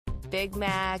Big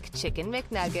Mac, Chicken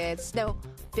McNuggets, no,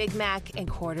 Big Mac and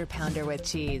Quarter Pounder with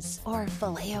cheese, or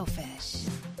Filet-O-Fish.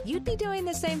 You'd be doing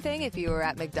the same thing if you were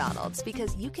at McDonald's,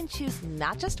 because you can choose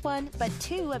not just one, but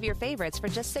 2 of your favorites for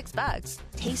just $6.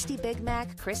 Tasty Big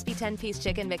Mac, crispy 10-piece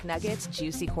Chicken McNuggets,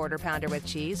 juicy Quarter Pounder with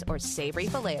cheese, or savory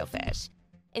Filet-O-Fish.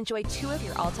 Enjoy 2 of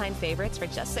your all-time favorites for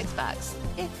just $6,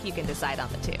 if you can decide on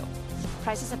the 2.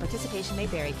 Prices and participation may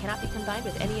vary. Cannot be combined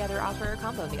with any other offer or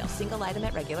combo meal. Single item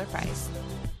at regular price.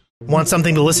 Want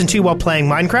something to listen to while playing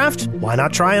Minecraft? Why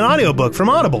not try an audiobook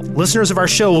from Audible? Listeners of our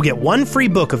show will get 1 free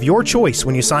book of your choice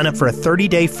when you sign up for a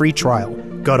 30-day free trial.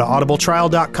 Go to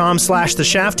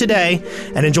audibletrial.com/theshaft today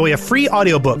and enjoy a free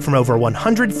audiobook from over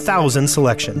 100,000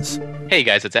 selections. Hey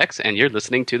guys, it's X, and you're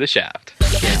listening to The Shaft.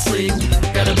 Can't sleep,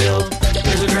 gotta build.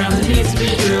 There's a ground that needs to be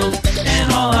drilled,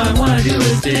 and all I wanna do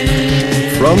is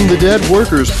dig. From the Dead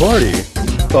Workers Party,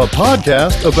 a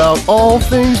podcast about all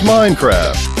things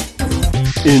Minecraft.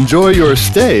 Enjoy your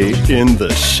stay in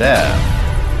The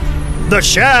Shaft. The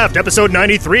Shaft, episode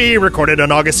 93, recorded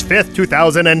on August 5th,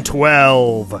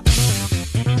 2012.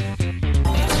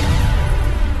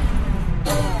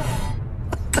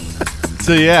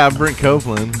 So yeah, I'm Brent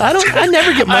Copeland. I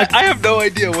never get my... I have no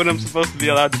idea when I'm supposed to be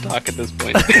allowed to talk at this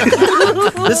point.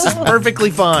 This is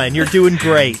perfectly fine. You're doing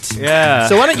great. Yeah.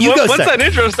 So why don't you go Once second? that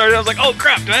intro started, I was like, oh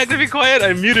crap, do I have to be quiet?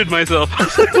 I muted myself. I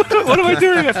was like, what am I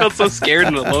doing? I felt so scared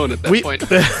and alone at that point.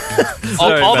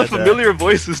 all the familiar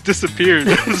voices disappeared.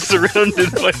 I was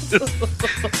surrounded by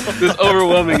this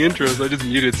overwhelming intro, so I just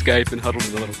muted Skype and huddled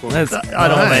in the little corner. I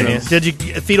don't blame you.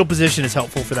 Fetal position is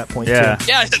helpful for that point, too.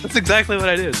 Yeah, that's exactly what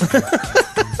I did.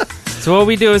 So what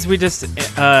we do is we just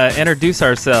introduce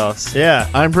ourselves. Yeah.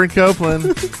 I'm Brent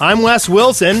Copeland. I'm Wes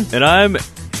Wilson. And I'm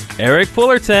Eric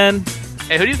Fullerton.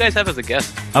 Hey, who do you guys have as a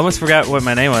guest? I almost forgot what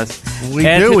my name was. We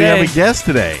And do. We today, have a guest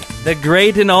today. the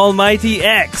great and almighty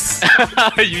X.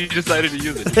 You decided to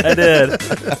use it. I did.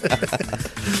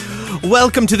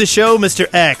 Welcome to the show, Mr.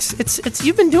 X. It's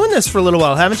you've been doing this for a little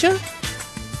while, haven't you?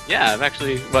 Yeah, I've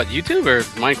actually... What, YouTube or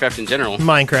Minecraft in general?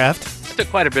 Minecraft. I took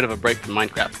quite a bit of a break from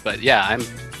Minecraft, but yeah,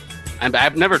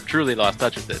 I've never truly lost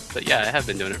touch with it. But yeah, I have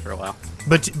been doing it for a while.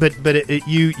 But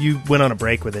you went on a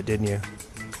break with it, didn't you?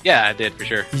 Yeah, I did for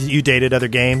sure. You dated other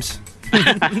games?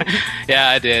 Yeah,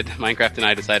 I did. Minecraft and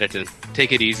I decided to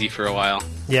take it easy for a while.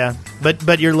 Yeah,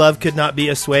 but your love could not be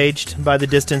assuaged by the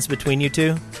distance between you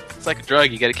two? It's like a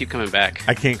drug. You got to keep coming back.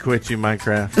 I can't quit you,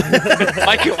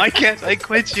 Minecraft. Why can't I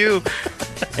quit you?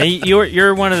 And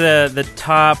you're one of the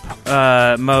top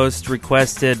most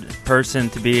requested person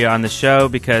to be on the show,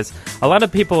 because a lot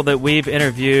of people that we've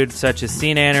interviewed, such as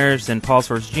Scene Anners and Paul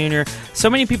Source Jr., so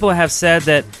many people have said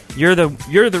that you're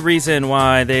the reason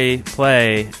why they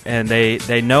play and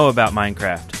they know about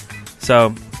Minecraft.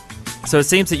 So it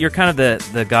seems that you're kind of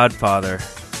the godfather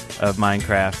of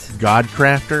Minecraft.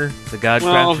 Godcrafter? The Godcrafter?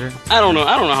 Well, I don't know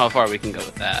how far we can go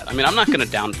with that. I mean, I'm not going to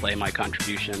downplay my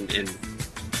contribution in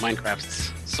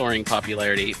Minecraft's soaring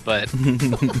popularity, but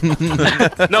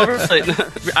no, really.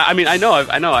 I mean, I know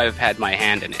I've had my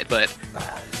hand in it, but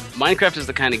Minecraft is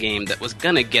the kind of game that was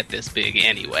gonna get this big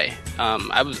anyway.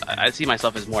 I see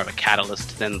myself as more of a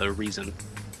catalyst than the reason.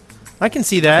 I can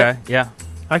see that. Okay, yeah.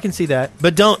 I can see that.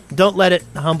 But don't let it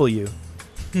humble you.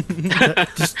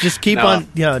 just keep No. on.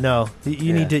 No.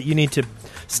 You need to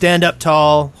stand up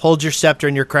tall, hold your scepter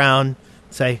and your crown,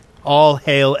 say all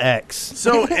hail X.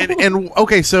 So and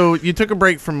okay, so you took a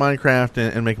break from Minecraft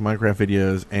and making Minecraft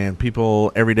videos, and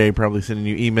people every day probably sending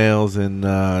you emails and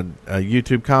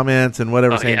YouTube comments and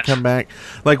whatever saying yeah. come back.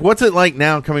 Like, what's it like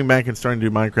now coming back and starting to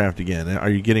do Minecraft again? Are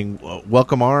you getting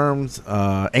welcome arms,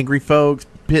 angry folks,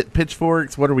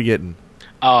 pitchforks? What are we getting?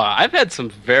 I've had some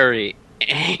very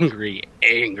angry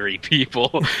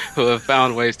people who have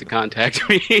found ways to contact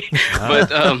me,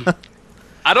 but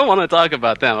I don't want to talk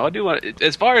about them. I do want,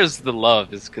 as far as the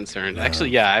love is concerned.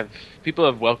 Actually, yeah, people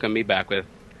have welcomed me back with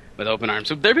open arms.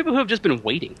 So there are people who have just been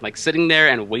waiting, like sitting there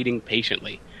and waiting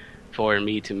patiently for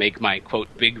me to make my quote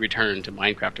big return to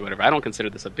Minecraft or whatever. I don't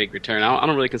consider this a big return. I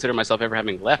don't really consider myself ever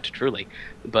having left truly,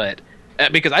 but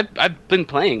because I've been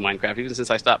playing Minecraft even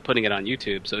since I stopped putting it on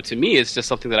YouTube. So to me, it's just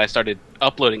something that I started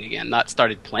uploading again, not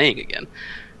started playing again.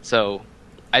 So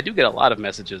I do get a lot of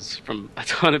messages from a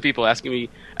ton of people asking me.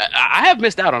 I have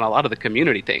missed out on a lot of the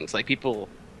community things. Like, people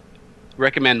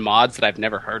recommend mods that I've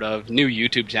never heard of, new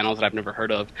YouTube channels that I've never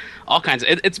heard of, all kinds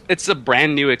of. It's a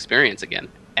brand new experience again,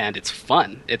 and it's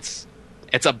fun. It's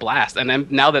a blast. And then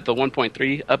now that the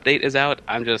 1.3 update is out,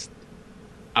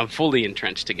 I'm fully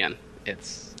entrenched again.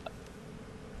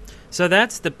 So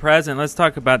that's the present. Let's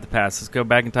talk about the past. Let's go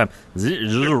back in time. All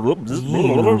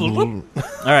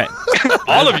right.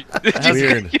 All of you.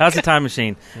 Weird. How's the time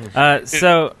machine?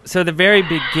 So the very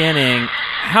beginning,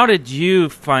 how did you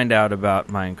find out about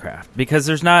Minecraft? Because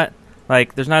there's not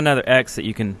another X that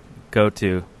you can go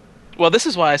to. Well, this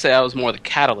is why I say I was more the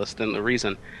catalyst than the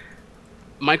reason.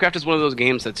 Minecraft is one of those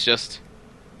games that's just,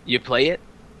 you play it,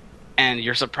 and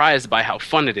you're surprised by how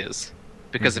fun it is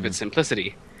because of its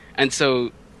simplicity. And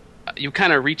so you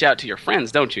kind of reach out to your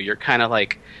friends, don't you? You're kind of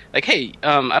like, hey,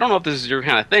 I don't know if this is your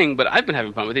kind of thing, but I've been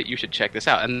having fun with it. You should check this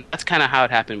out. And that's kind of how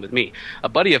it happened with me. A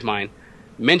buddy of mine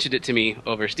mentioned it to me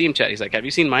over Steam chat. He's like, have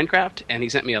you seen Minecraft? And he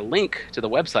sent me a link to the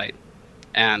website.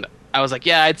 And I was like,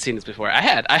 yeah, I'd seen this before.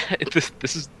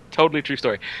 This is totally true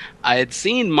story. I had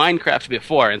seen Minecraft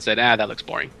before and said, that looks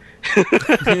boring.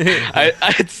 I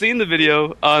had seen the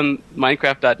video on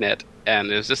Minecraft.net, and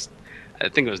it was just, I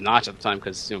think it was Notch at the time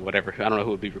because, whatever, I don't know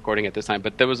who would be recording at this time,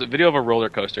 but there was a video of a roller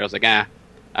coaster. I was like, I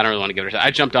don't really want to give it a shot.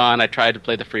 I jumped on, I tried to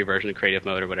play the free version in creative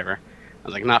mode or whatever. I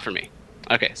was like, not for me.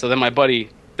 Okay, so then my buddy,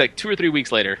 like 2 or 3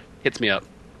 weeks later, hits me up,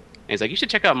 and he's like, you should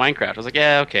check out Minecraft. I was like,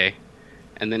 yeah, okay.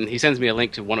 And then he sends me a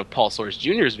link to one of Paul Soares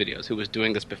Jr.'s videos, who was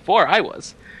doing this before I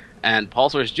was. And Paul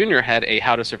Soares Jr. had a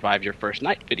How to Survive Your First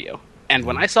Night video. And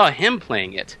when I saw him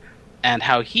playing it, and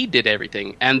how he did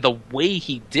everything, and the way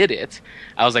he did it,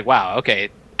 I was like, wow, okay,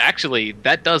 actually,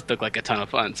 that does look like a ton of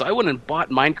fun. So I went and bought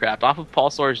Minecraft off of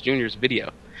Paul Soares Jr.'s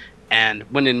video, and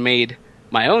went and made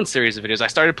my own series of videos. I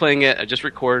started playing it, I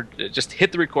just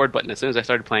hit the record button as soon as I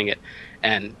started playing it,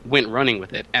 and went running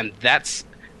with it. And that's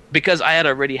because I had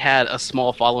already had a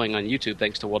small following on YouTube,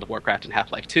 thanks to World of Warcraft and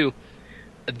Half-Life 2,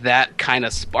 that kind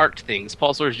of sparked things.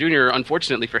 Paul Soares Jr.,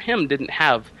 unfortunately for him, didn't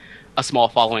have a small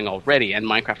following already, and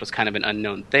Minecraft was kind of an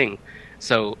unknown thing.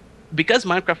 So because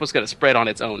Minecraft was going to spread on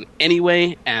its own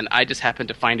anyway, and I just happened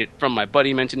to find it from my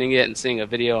buddy mentioning it and seeing a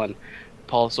video on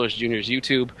Paul Soares Jr.'s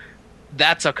YouTube,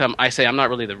 that's how come I say I'm not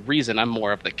really the reason, I'm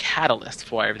more of the catalyst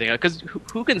for everything. Because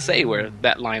who can say where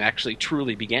that line actually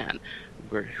truly began?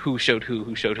 Where who showed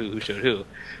who showed who showed who.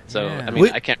 So, Yeah. I mean,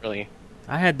 I can't really...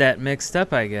 I had that mixed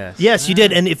up, I guess. Yes, you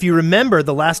did. And if you remember,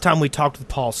 the last time we talked with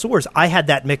Paul Soares, I had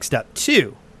that mixed up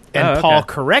too. And Oh, okay. Paul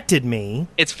corrected me.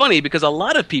 It's funny because a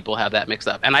lot of people have that mixed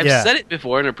up. And I've Yeah. said it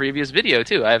before in a previous video,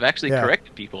 too. I've actually Yeah.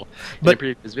 corrected people in But- a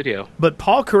previous video. But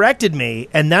Paul corrected me,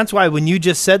 and that's why when you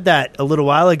just said that a little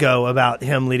while ago about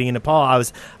him leading into Paul,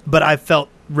 I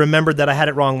remembered that I had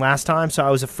it wrong last time, so I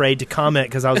was afraid to comment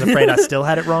because I was afraid I still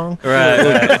had it wrong. Right.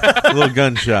 A little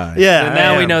gun shy. Yeah. So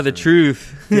now I we am. know the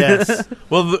truth. Yes.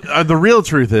 Well, the real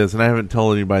truth is, and I haven't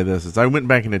told anybody this, is I went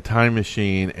back in a time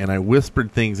machine and I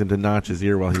whispered things into Notch's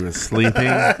ear while he was sleeping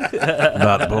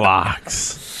about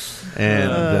blocks.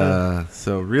 And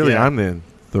so really Yeah. I'm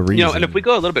the reason. And if we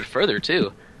go a little bit further,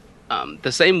 too,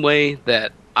 the same way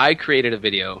that I created a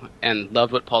video and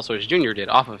loved what Paul Soares Jr. did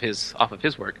off of his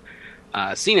work,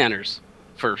 CNanners,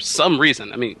 for some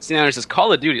reason, I mean, CNanners is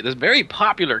Call of Duty, this very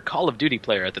popular Call of Duty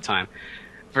player at the time.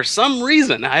 For some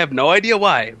reason, I have no idea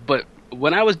why, but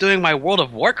when I was doing my World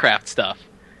of Warcraft stuff,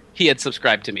 he had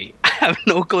subscribed to me. I have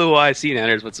no clue why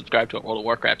CNanners would subscribe to a World of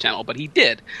Warcraft channel, but he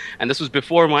did. And this was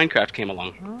before Minecraft came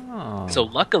along. Oh. So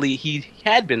luckily, he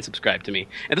had been subscribed to me.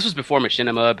 And this was before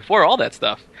Machinima, before all that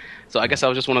stuff. So I guess I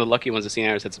was just one of the lucky ones that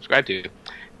CNanners had subscribed to.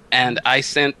 And I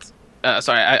sent...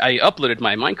 I uploaded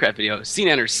my Minecraft video.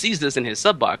 CNanners sees this in his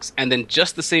sub box, and then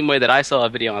just the same way that I saw a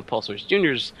video on Paul Soares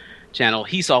Jr.'s channel,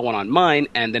 he saw one on mine,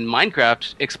 and then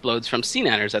Minecraft explodes from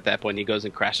CNanners at that point. He goes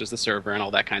and crashes the server and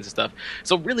all that kinds of stuff.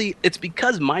 So really, it's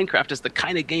because Minecraft is the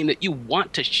kind of game that you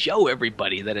want to show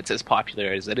everybody that it's as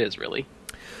popular as it is, really.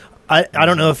 I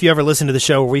don't know if you ever listened to the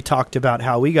show where we talked about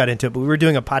how we got into it, but we were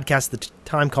doing a podcast at the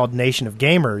time called Nation of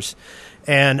Gamers,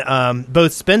 and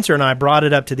both Spencer and I brought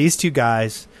it up to these two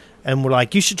guys, and we're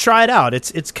like, you should try it out.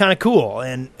 It's kind of cool.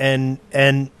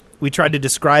 And we tried to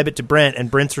describe it to Brent, and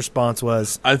Brent's response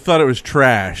was, I thought it was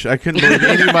trash. I couldn't believe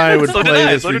anybody would So did play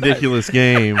I, this so did I. ridiculous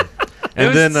game. And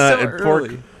was then so at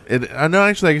Pork, early. I know,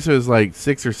 actually, I guess it was like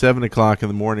 6 or 7 o'clock in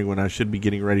the morning when I should be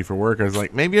getting ready for work. I was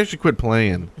like, maybe I should quit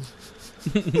playing.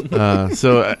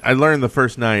 So I learned the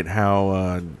first night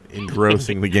how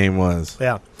engrossing the game was.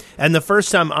 yeah. And the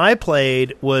first time I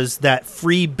played was that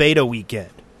free beta weekend,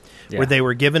 where they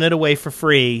were giving it away for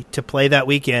free to play that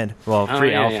weekend. Well, Oh,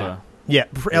 free yeah, alpha. Yeah.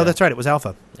 Oh, that's right. It was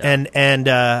alpha.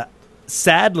 And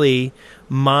sadly,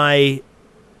 my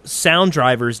sound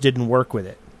drivers didn't work with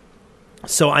it.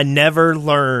 So I never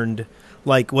learned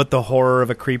like what the horror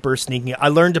of a creeper sneaking. I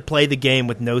learned to play the game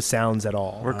with no sounds at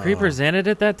all. Were creepers in it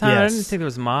at that time? I Yes. didn't think there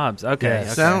was mobs. Okay.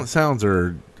 Yes. okay. Sounds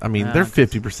are, I mean, they're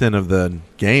 50% of the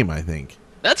game, I think.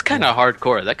 That's kind of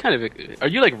hardcore. That kind of are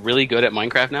you like really good at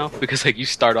Minecraft now? Because like you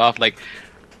start off like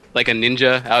a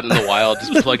ninja out in the wild,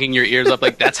 just plugging your ears up.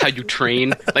 Like that's how you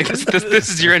train. Like this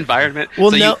is your environment.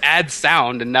 Well, so no. you add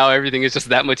sound, and now everything is just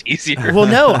that much easier. Well,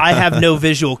 no, I have no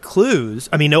visual clues.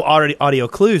 I mean, no audio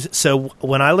clues. So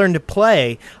when I learned to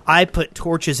play, I put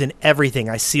torches in everything.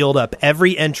 I sealed up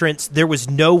every entrance. There was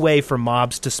no way for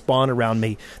mobs to spawn around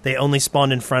me. They only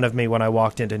spawned in front of me when I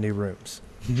walked into new rooms.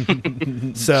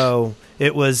 So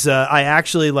it was. I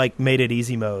actually like made it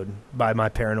easy mode by my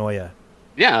paranoia.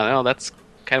 Yeah, no, that's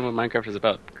kind of what Minecraft is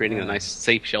about, creating a nice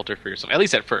safe shelter for yourself, at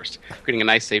least at first, creating a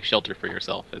nice safe shelter for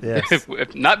yourself. Yes.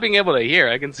 If not being able to hear,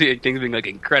 I can see things being like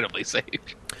incredibly safe.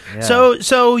 Yeah.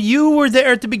 So you were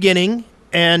there at the beginning,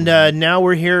 and now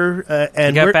we're here,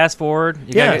 and you got we're fast forward.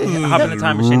 You Yeah. got to hop in the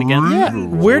time machine again. yeah.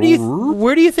 Where do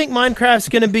you think Minecraft's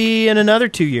going to be in another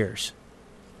 2 years?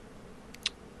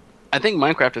 I think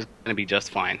Minecraft is going to be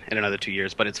just fine in another 2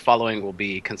 years, but its following will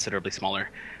be considerably smaller.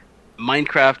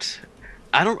 Minecraft,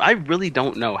 I really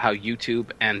don't know how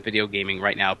YouTube and video gaming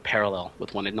right now parallel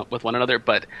with one another,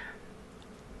 but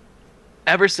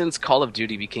ever since Call of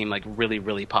Duty became like really,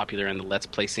 really popular in the Let's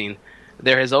Play scene,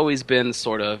 there has always been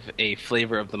sort of a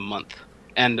flavor of the month.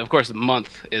 And of course, the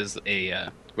month is a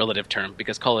relative term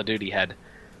because Call of Duty had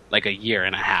like a year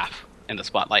and a half in the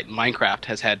spotlight. Minecraft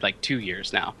has had like 2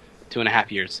 years now,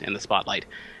 2.5 years in the spotlight.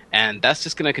 And that's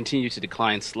just going to continue to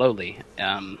decline slowly.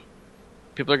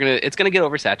 It's going to get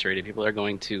oversaturated. People are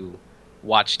going to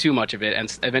watch too much of it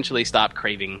and eventually stop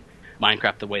craving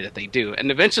Minecraft the way that they do. And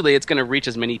eventually it's going to reach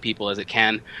as many people as it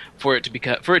can for it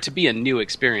to be a new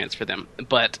experience for them.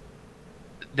 But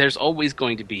there's always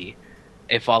going to be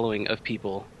a following of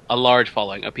people, a large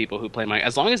following of people who play Minecraft.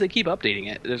 As long as they keep updating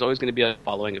it, there's always going to be a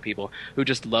following of people who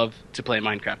just love to play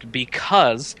Minecraft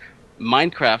because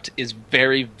Minecraft is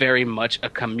very, very much a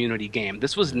community game.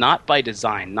 This was not by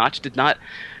design. Notch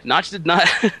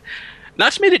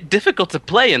made it difficult to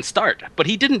play and start, but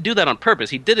he didn't do that on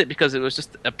purpose. He did it because it was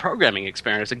just a programming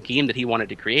experience, a game that he wanted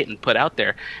to create and put out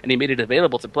there, and he made it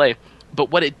available to play.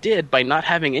 But what it did by not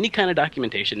having any kind of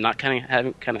documentation, not having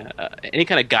any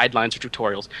kind of guidelines or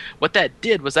tutorials, what that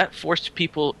did was that forced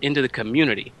people into the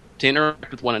community to interact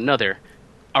with one another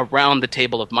around the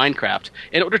table of Minecraft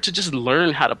in order to just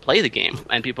learn how to play the game,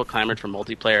 and people clamored for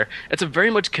multiplayer. It's a very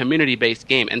much community-based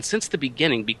game, and since the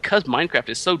beginning, because Minecraft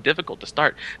is so difficult to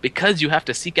start, because you have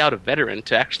to seek out a veteran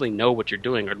to actually know what you're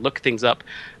doing or look things up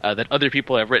that other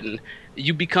people have written,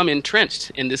 you become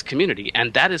entrenched in this community,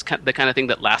 and that is the kind of thing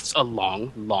that lasts a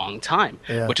long, long time,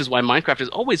 which is why Minecraft is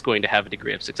always going to have a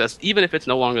degree of success, even if it's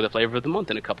no longer the flavor of the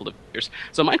month in a couple of years.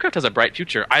 So Minecraft has a bright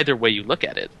future either way you look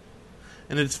at it.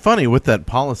 And it's funny, with that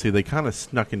policy, they kind of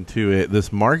snuck into it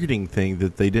this marketing thing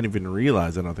that they didn't even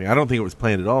realize, I don't think it was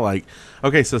planned at all. Like,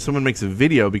 okay, so someone makes a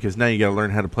video because now you got to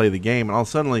learn how to play the game, and all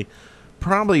suddenly,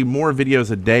 probably more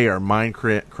videos a day are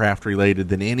Minecraft related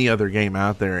than any other game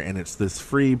out there, and it's this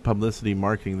free publicity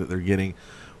marketing that they're getting,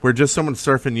 where just someone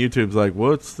surfing YouTube's like,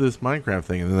 what's this Minecraft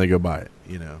thing? And then they go buy it,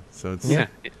 So it's genius.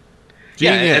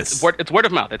 Yeah, it's word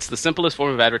of mouth. It's the simplest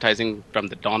form of advertising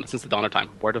since the dawn of time.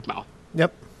 Word of mouth.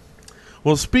 Yep.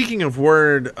 Well, speaking of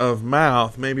word of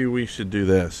mouth, maybe we should do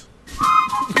this.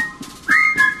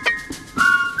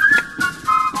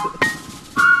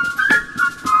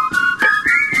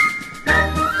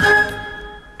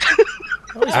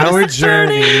 Our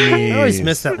journey. I always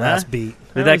miss that last beat.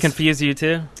 Did that confuse you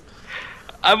too?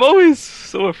 I'm always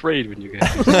so afraid when you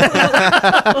guys.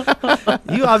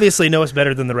 You obviously know us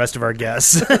better than the rest of our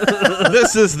guests.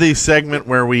 This is the segment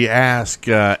where we ask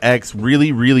X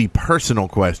really, really personal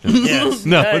questions. Yes.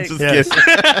 No, it's just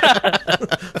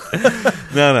kidding.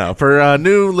 No. For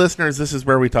new listeners, this is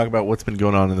where we talk about what's been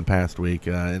going on in the past week.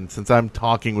 And since I'm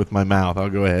talking with my mouth, I'll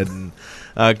go ahead and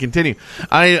continue.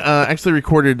 I actually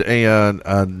recorded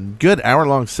a good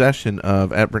hour-long session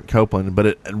of At Brent Copeland, but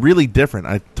it really different.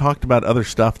 I talked about other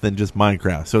stuff than just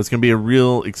Minecraft, so it's going to be a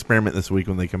real experiment this week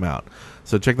when they come out.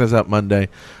 So check those out Monday.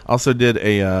 Also did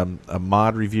a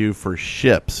mod review for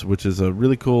Ships, which is a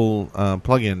really cool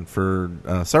plugin for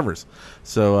servers.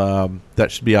 So that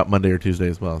should be out Monday or Tuesday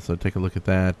as well. So take a look at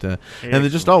that. And then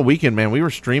just all weekend, man, we were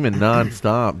streaming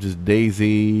nonstop. Just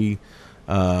DayZ,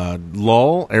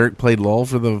 LOL. Eric played LOL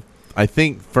for the, I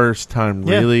think, first time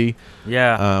really.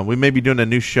 Yeah. We may be doing a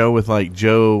new show with like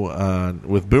Joe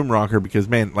with Boomrocker because,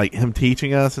 man, like him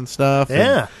teaching us and stuff.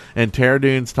 Yeah. And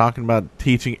Terradune's talking about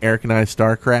teaching Eric and I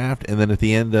StarCraft, and then at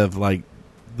the end of like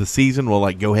the season we'll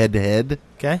like go head to head.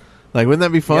 Okay. Like, wouldn't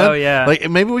that be fun? Oh, yeah. Like,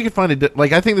 maybe we could find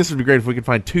I think this would be great if we could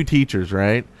find 2 teachers,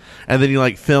 right? And then you,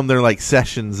 like, film their, like,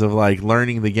 sessions of, like,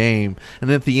 learning the game. And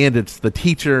then at the end, it's the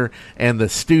teacher and the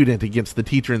student against the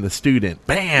teacher and the student.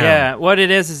 Bam! Yeah, what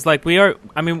it is like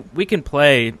we can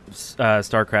play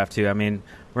StarCraft 2. I mean,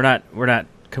 we're not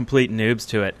complete noobs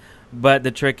to it. But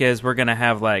the trick is we're going to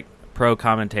have, like, pro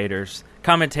commentators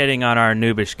commentating on our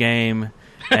noobish game,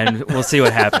 and we'll see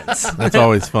what happens. That's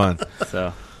always fun.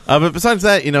 So, but besides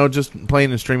that, just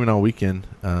playing and streaming all weekend.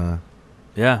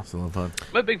 yeah. It's a lot of fun.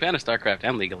 I'm a big fan of StarCraft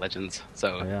and League of Legends,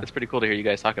 so it's pretty cool to hear you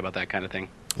guys talk about that kind of thing.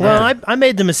 Well, I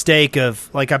made the mistake of,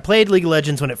 like, I played League of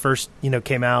Legends when it first,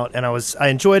 came out, and I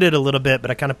enjoyed it a little bit, but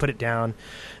I kind of put it down.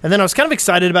 And then I was kind of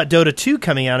excited about Dota 2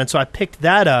 coming out, and so I picked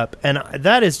that up, and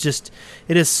that is just,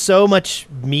 it is so much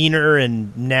meaner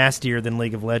and nastier than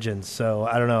League of Legends. So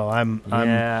I don't know. I may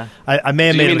have Do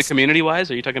made you mean the community-wise?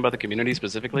 Are you talking about the community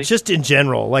specifically? just in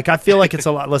general. Like, I feel like it's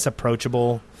a lot less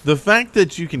approachable. The fact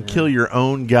that you can kill your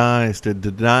own guys to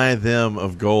deny them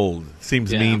of gold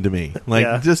seems mean to me.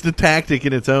 Like, just a tactic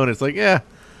in its own. It's like,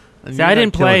 See, I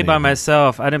didn't play by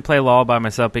myself. I didn't play LoL by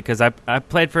myself because I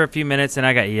played for a few minutes and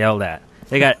I got yelled at.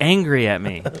 They got angry at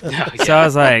me. So I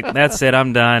was like, that's it,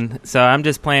 I'm done. So I'm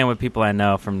just playing with people I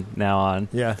know from now on.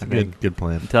 Yeah. Good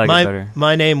plan. Until I get better.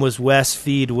 My name was Wes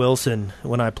Feed Wilson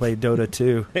when I played Dota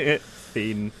 2.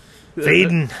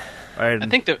 Feeding. I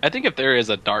think if there is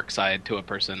a dark side to a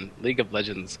person, League of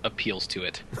Legends appeals to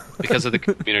it because of the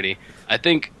community. I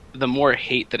think the more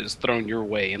hate that is thrown your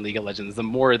way in League of Legends, the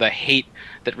more the hate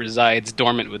that resides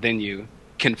dormant within you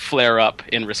can flare up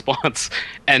in response,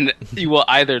 and you will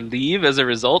either leave as a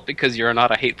result because you're not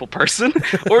a hateful person,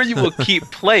 or you will keep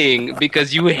playing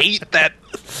because you hate that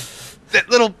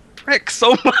little prick so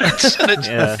much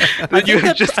that you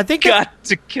just got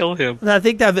to kill him. I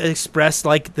think that expressed,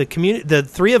 like, the community. The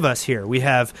 3 of us here. We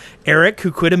have Eric,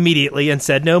 who quit immediately and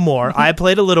said no more. I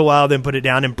played a little while, then put it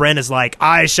down. And Brent is like,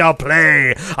 I shall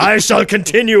play. I shall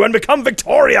continue and become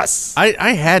victorious.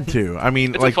 I had to. I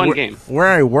mean, it's like, a fun game. Where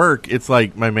I work, it's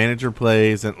like my manager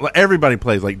plays and everybody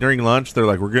plays. Like, during lunch, they're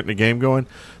like, we're getting a game going.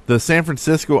 The San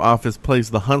Francisco office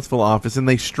plays the Huntsville office, and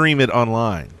they stream it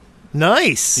online.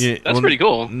 Nice. Yeah, That's pretty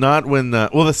cool. Not when the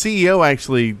CEO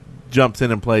actually jumps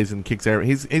in and plays and kicks every.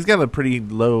 He's got a pretty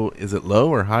low. Is it low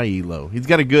or high elo? He's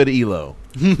got a good elo.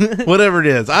 Whatever it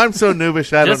is. I'm so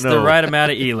noobish. I just don't know. the right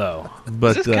amount of elo.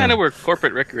 But this is kind of where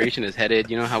corporate recreation is headed.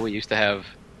 You know how we used to have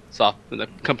the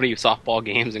company softball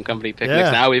games and company picnics.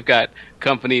 Yeah. Now we've got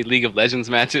company League of Legends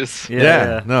matches.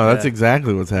 Yeah. No, that's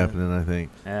exactly what's happening, I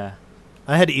think. Yeah.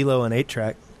 I had Elo on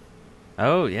 8-track.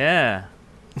 Oh yeah.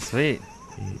 Sweet.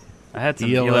 I had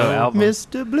some ELO. ELO album.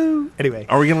 Mr. Blue. Anyway.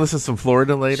 Are we going to listen to some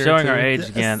Florida later? Showing too? our age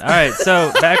again. All right,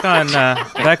 so back on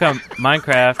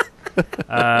Minecraft.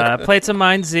 I played some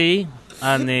Mind Z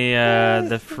on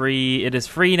the free. It is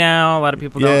free now. A lot of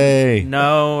people don't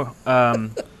know,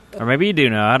 or maybe you do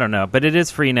know. I don't know, but it is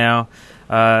free now.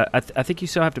 I think you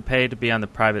still have to pay to be on the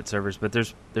private servers, but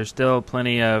there's still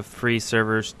plenty of free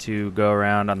servers to go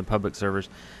around on the public servers.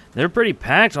 They're pretty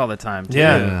packed all the time, too.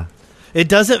 Yeah. It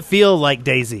doesn't feel like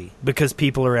DayZ because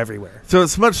people are everywhere. So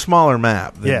it's a much smaller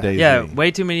map than DayZ. Yeah,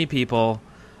 way too many people.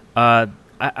 I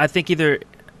think either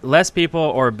less people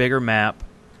or a bigger map.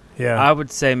 Yeah. I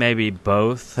would say maybe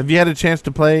both. Have you had a chance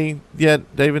to play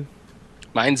yet, David?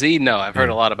 Mind Z? No, I've heard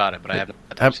a lot about it, but I haven't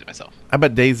touched it myself. How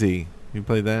about DayZ? You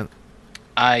played that?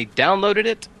 I downloaded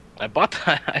it.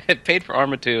 I had paid for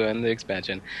Arma 2 and the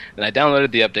expansion, and I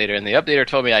downloaded the updater, and the updater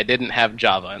told me I didn't have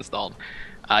Java installed.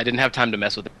 I didn't have time to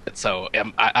mess with it, so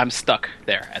I'm stuck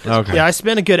there at this point. Yeah, I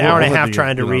spent a good hour and a half we'll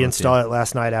trying to let you- reinstall it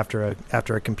last night after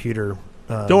a computer.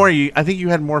 Don't worry. I think you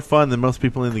had more fun than most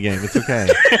people in the game. It's okay.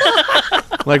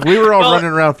 Like, we were all running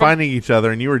around finding each other,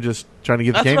 and you were just trying to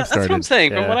get the game started. That's what I'm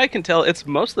saying. Yeah. From what I can tell, it's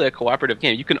mostly a cooperative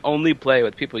game. You can only play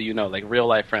with people you know, like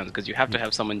real-life friends, because you have to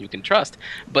have someone you can trust.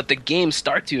 But the game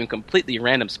starts you in completely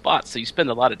random spots, so you spend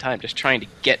a lot of time just trying to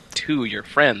get to your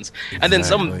friends. And then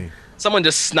someone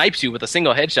just snipes you with a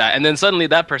single headshot, and then suddenly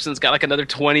that person's got like another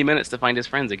 20 minutes to find his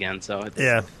friends again. So it's,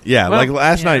 Yeah, Well, like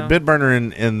last night, yeah.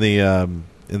 Bitburner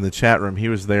in the chat room, he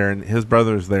was there, and his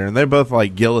brother was there, and they're both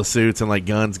like Gila suits and like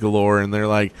guns galore, and they're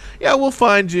like, yeah, we'll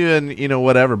find you, and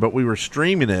whatever. But we were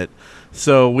streaming it,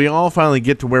 so we all finally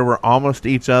get to where we're almost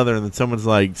each other, and then someone's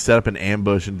like set up an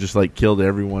ambush and just like killed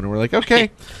everyone, and we're like, okay,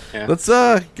 let's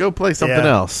go play something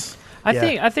else.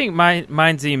 I think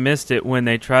Mind Z missed it when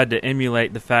they tried to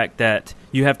emulate the fact that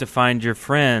you have to find your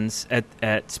friends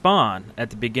at spawn at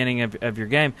the beginning of your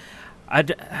game. I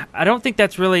don't think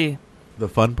that's really The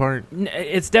fun part.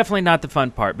 It's definitely not the fun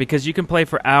part because you can play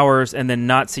for hours and then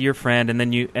not see your friend, and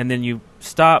then you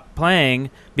stop playing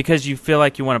because you feel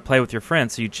like you want to play with your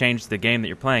friends, so you change the game that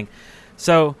you're playing.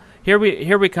 So here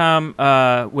we come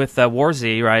with War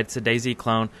Z, right? It's a DayZ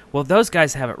clone. Well, those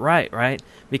guys have it right?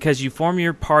 Because you form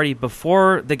your party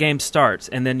before the game starts,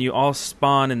 and then you all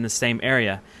spawn in the same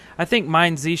area. I think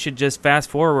MindZ should just fast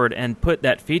forward and put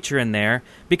that feature in there,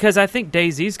 because I think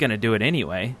DayZ's going to do it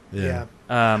anyway. Yeah.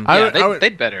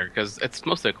 They'd better, because it's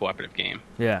mostly a cooperative game.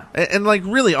 Yeah. And like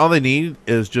really all they need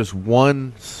is just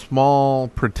one small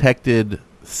protected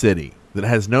city that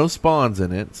has no spawns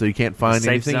in it, so you can't find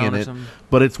Safe anything zone in or it, something?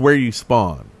 but it's where you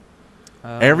spawn.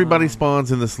 Everybody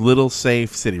spawns in this little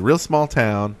safe city, real small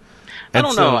town. I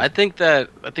don't know. I think that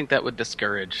would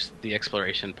discourage the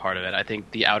exploration part of it. I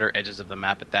think the outer edges of the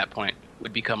map at that point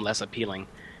would become less appealing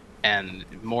and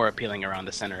more appealing around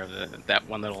the center of that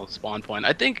one little spawn point.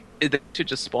 I think they should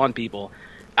just spawn people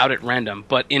out at random,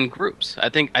 but in groups. I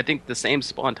think the same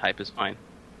spawn type is fine.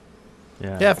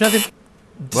 Yeah, if nothing...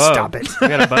 Whoa. Stop it. You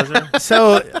got a buzzer?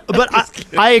 So, but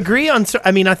I agree on...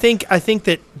 I mean, I think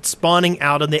that spawning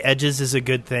out on the edges is a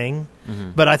good thing,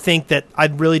 but I think that I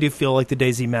really do feel like the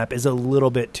DayZ map is a little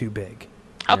bit too big.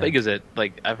 How big is it?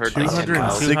 Like, I've heard...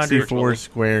 264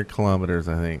 square kilometers,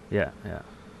 I think. Yeah.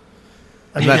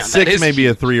 I mean, That 6 is may be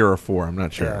a huge. 3 or a 4, I'm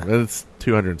not sure. Yeah. But it's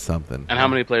 200-something. And how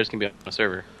many players can be on a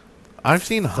server? I've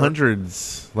seen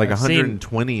hundreds, like I've seen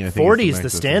 120, I think. 40 is the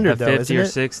maximum. standard, though, 50 isn't or it?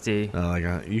 60.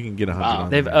 You can get 100 Wow. on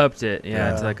They've there. upped it.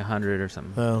 Yeah, it's Yeah. like 100 or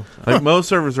something. Oh, Like most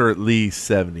servers are at least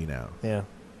 70 now. yeah.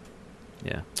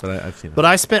 Yeah. But I've seen But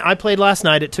I played last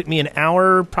night. It took me an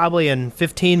hour, probably, and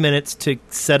 15 minutes to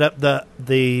set up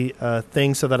the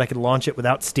thing so that I could launch it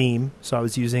without Steam. So I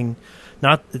was using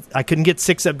I couldn't get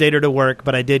 6 Updater to work,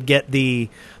 but I did get the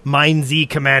MindZ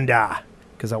Commander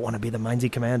because I want to be the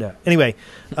MindZ Commander. Anyway,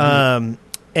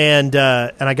 and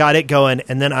I got it going,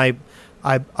 and then I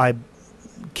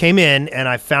came in and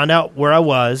I found out where I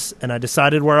was, and I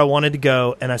decided where I wanted to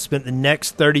go, and I spent the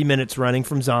next 30 minutes running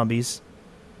from zombies.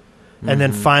 And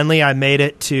then finally I made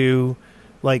it to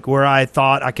like where I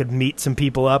thought I could meet some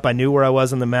people up. I knew where I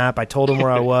was on the map. I told them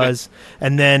where I was.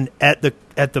 And then at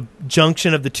the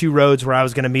junction of the 2 roads where I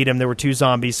was going to meet them, there were 2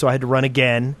 zombies, so I had to run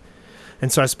again.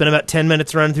 And so I spent about 10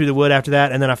 minutes running through the wood after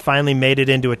that, and then I finally made it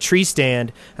into a tree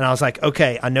stand, and I was like,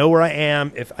 okay, I know where I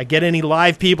am. If I get any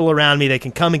live people around me, they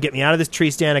can come and get me out of this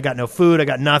tree stand. I got no food. I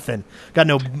got nothing. Got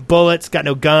no bullets. Got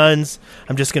no guns.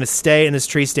 I'm just going to stay in this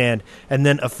tree stand. And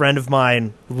then a friend of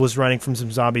mine was running from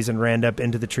some zombies and ran up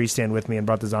into the tree stand with me and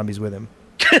brought the zombies with him.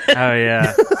 Oh,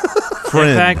 yeah.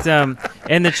 In fact,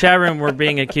 in the chat room, we're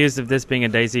being accused of this being a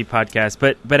DayZ podcast,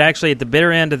 but actually, at the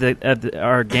bitter end of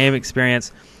our game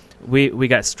experience, we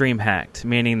got stream hacked,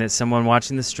 meaning that someone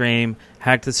watching the stream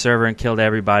hacked the server and killed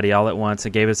everybody all at once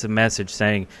and gave us a message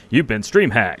saying, "You've been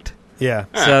stream hacked." Yeah.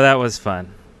 So that was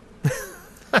fun.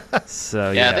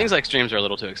 So Yeah, things like streams are a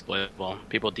little too exploitable.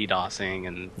 People DDoSing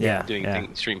and doing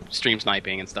things, stream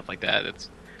sniping and stuff like that. It's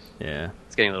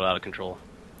getting a little out of control.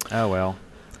 Oh well.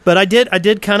 But I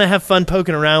did kind of have fun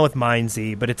poking around with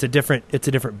MindZ, but it's a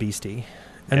different beastie.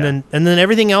 And then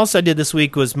everything else I did this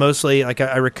week was mostly like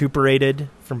I recuperated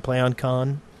from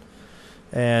PlayOnCon,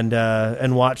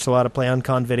 and watched a lot of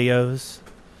PlayOnCon videos,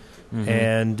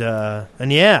 and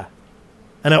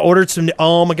I ordered some.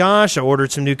 Oh my gosh! I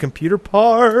ordered some new computer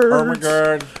parts.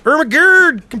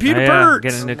 Ermagerd computer parts.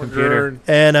 Get a new computer.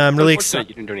 And I'm really Unfortunately, excited.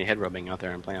 You didn't do any head rubbing out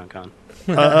there in PlayOnCon.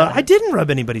 I didn't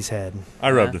rub anybody's head.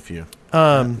 I rubbed a few.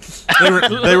 Um,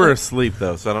 They were asleep,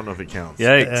 though, so I don't know if it counts.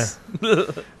 Yikes.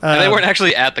 And they weren't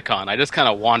actually at the con. I just kind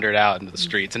of wandered out into the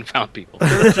streets and found people.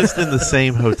 They were just in the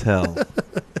same hotel.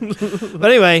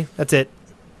 But anyway, that's it.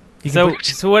 So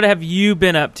what have you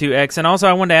been up to, X? And also,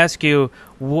 I wanted to ask you,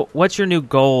 what's your new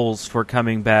goals for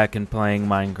coming back and playing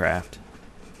Minecraft?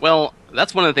 Well,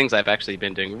 that's one of the things I've actually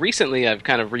been doing. Recently, I've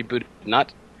kind of rebooted.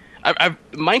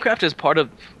 Minecraft is part of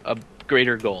a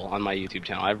greater goal on my YouTube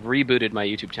channel. I've rebooted my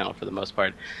YouTube channel for the most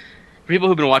part. For people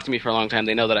who've been watching me for a long time,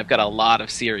 they know that I've got a lot of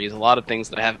series, a lot of things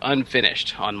that I have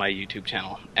unfinished on my YouTube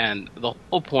channel. And the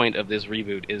whole point of this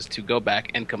reboot is to go back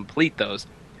and complete those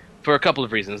for a couple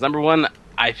of reasons. Number one,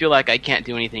 I feel like I can't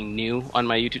do anything new on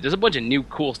my YouTube. There's a bunch of new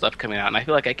cool stuff coming out, and I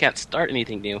feel like I can't start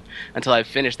anything new until I've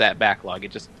finished that backlog.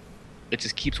 It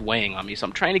just keeps weighing on me, so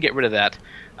I'm trying to get rid of that.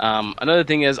 Another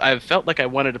thing is I've felt like I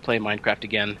wanted to play Minecraft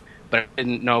again, but I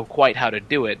didn't know quite how to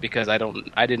do it because I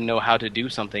didn't know how to do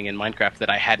something in Minecraft that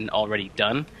I hadn't already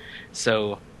done.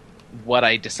 So what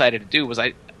I decided to do was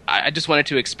I just wanted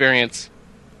to experience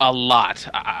a lot.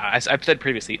 I've said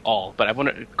previously all, but I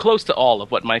wanted close to all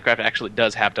of what Minecraft actually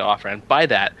does have to offer. And by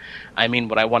that, I mean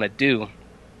what I want to do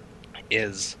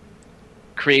is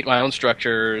create my own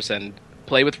structures and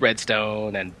play with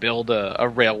Redstone and build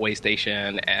a railway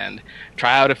station and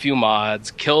try out a few mods,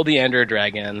 kill the Ender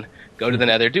Dragon, go to the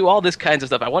Nether, do all this kinds of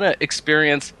stuff. I want to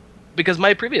experience, because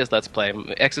my previous Let's Play,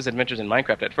 X's Adventures in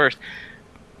Minecraft at first,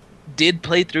 did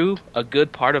play through a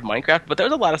good part of Minecraft, but there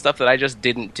was a lot of stuff that I just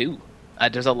didn't do.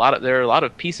 There are a lot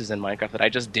of pieces in Minecraft that I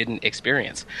just didn't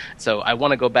experience. So I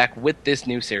want to go back with this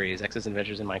new series, X's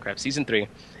Adventures in Minecraft Season 3,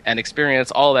 and experience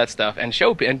all that stuff and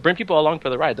bring people along for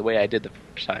the ride the way I did the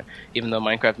first time. Even though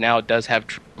Minecraft now does have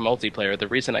multiplayer, the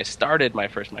reason I started my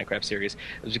first Minecraft series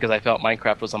was because I felt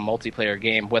Minecraft was a multiplayer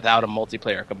game without a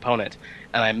multiplayer component,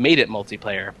 and I made it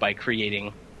multiplayer by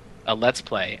creating a Let's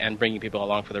Play and bringing people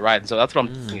along for the ride. And so that's what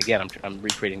I'm doing again. I'm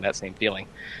recreating that same feeling.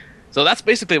 So that's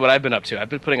basically what I've been up to. I've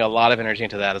been putting a lot of energy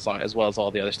into that as well as all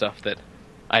the other stuff that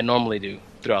I normally do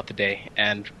throughout the day.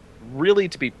 And really,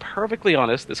 to be perfectly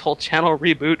honest, this whole channel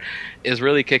reboot is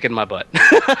really kicking my butt.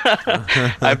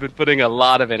 I've been putting a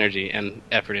lot of energy and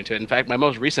effort into it. In fact, my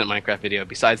most recent Minecraft video,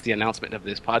 besides the announcement of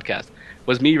this podcast,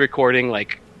 was me recording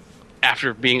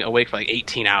after being awake for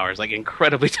 18 hours,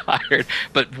 incredibly tired,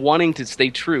 but wanting to stay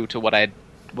true to what I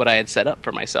had set up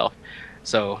for myself.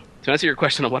 So to answer your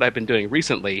question on what I've been doing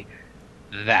recently,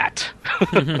 that.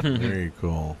 Very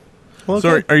cool. Well,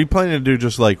 so okay. are you planning to do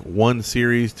just one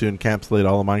series to encapsulate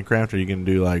all of Minecraft? Or are you going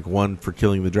to do one for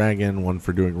killing the dragon, one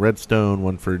for doing redstone,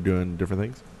 one for doing different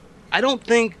things? I don't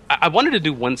think I wanted to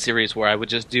do one series where I would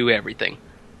just do everything,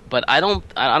 but I don't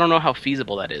know how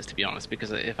feasible that is, to be honest.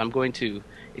 Because if I'm going to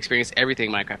experience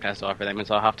everything Minecraft has to offer, that means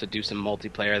I'll have to do some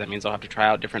multiplayer. That means I'll have to try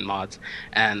out different mods,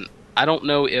 and I don't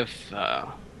know if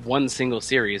one single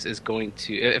series is going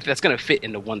to, if that's going to fit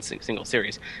into one single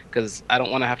series, because I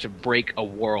don't want to have to break a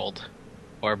world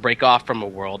or break off from a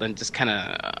world and just kind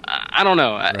of, I don't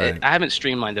know. Right. I haven't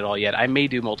streamlined it all yet. I may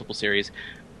do multiple series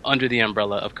under the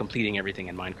umbrella of completing everything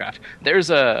in Minecraft. There's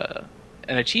an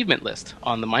achievement list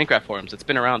on the Minecraft forums. It's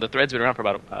been around, the thread's been around for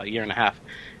about a year and a half,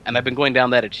 and I've been going down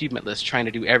that achievement list trying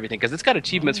to do everything, because it's got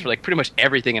achievements for pretty much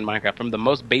everything in Minecraft, from the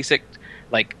most basic,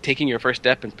 taking your first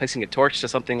step and placing a torch, to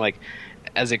something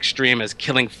as extreme as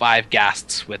killing 5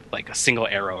 ghasts with a single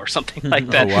arrow or something like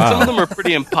that. Oh, wow. Some of them are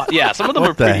pretty some of them are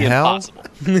the pretty hell? impossible.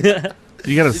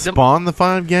 You got to spawn the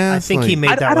 5 gas? I think he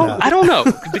made that one up. I don't know,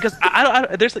 because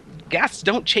there's ghasts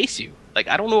don't chase you.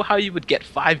 I don't know how you would get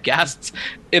 5 ghasts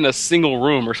in a single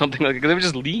room or something like that. They would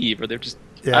just leave, or they're just.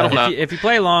 Yeah. I don't know. If you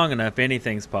play long enough,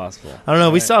 anything's possible. I don't know.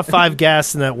 We saw 5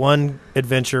 gas in that one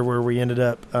adventure where we ended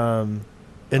up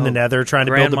in the Nether trying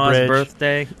to build a Grandma's bridge.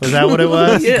 birthday. Was that what it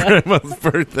was? Yeah. Grandma's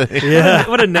birthday. Yeah.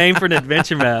 What a name for an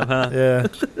adventure map, huh?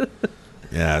 Yeah.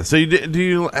 Yeah. So have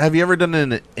you ever done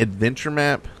an adventure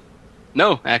map?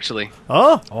 No, actually.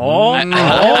 Oh.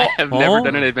 I have never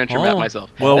done an adventure map myself.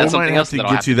 Well, That's we might something have else to that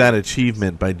I'll get have you to that do.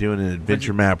 achievement by doing an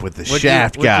adventure map with the Would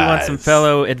Shaft you guys. want some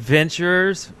fellow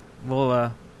adventurers?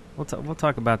 We'll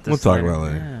talk about this. We'll talk later. about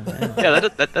it later. Yeah. Yeah,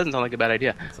 that doesn't sound like a bad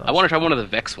idea. awesome. I want to try one of the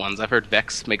Vex ones. I've heard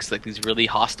Vex makes these really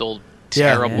hostile,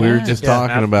 Yeah. terrible. We were just Yeah.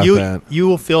 talking about You that. you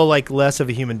will feel like less of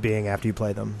a human being after you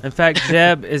play them. In fact,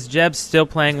 Jeb still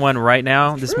playing one right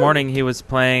now? This morning he was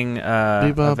playing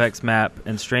a Bebop. Vex map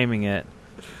and streaming it,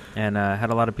 and had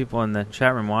a lot of people in the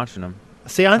chat room watching him.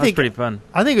 See, I That was think pretty fun.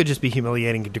 I think it would just be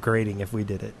humiliating and degrading if we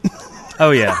did it.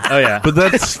 Oh yeah. But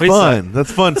that's We fun.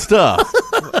 That's fun stuff.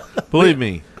 Believe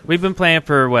me. We've been playing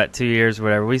for 2 years, or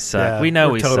whatever. We suck. Yeah, we know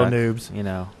we're we total suck,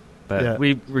 noobs. But Yeah.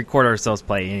 we record ourselves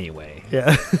play anyway.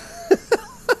 Yeah.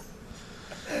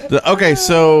 Okay,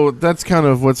 so that's kind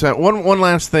of what's that. One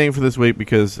last thing for this week,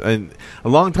 because a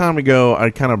long time ago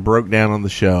I kind of broke down on the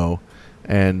show,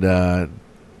 and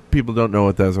people don't know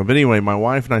what that is. But anyway, my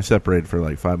wife and I separated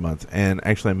for 5 months, and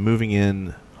actually I'm moving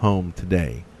in home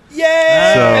today.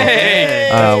 Yay!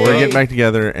 So we're getting back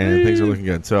together, and things are looking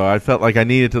good. So I felt like I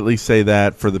needed to at least say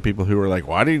that for the people who were like,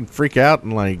 "Why did you freak out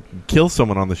and kill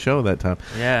someone on the show that time?"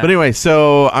 Yeah. But anyway,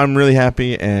 so I'm really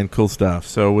happy and cool stuff.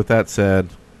 So with that said,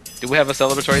 Do we have a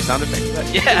celebratory sound effect for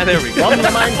that? Yeah, there we go. Welcome to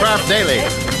Minecraft Daily.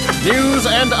 News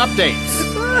and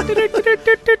updates.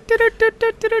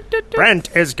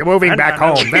 Brent is moving back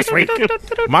home this week.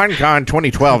 Minecon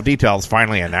 2012 details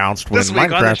finally announced when This week on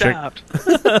the Minecraft.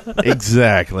 shaft.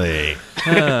 Exactly.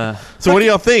 So what do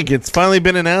y'all think? It's finally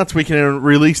been announced. We can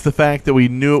release the fact that we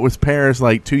knew it was Paris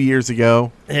 2 years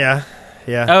ago. Yeah.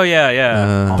 Yeah. Oh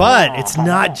yeah. But it's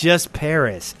not just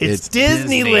Paris. It's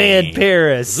Disneyland Disney.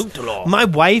 Paris. My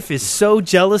wife is so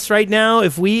jealous right now.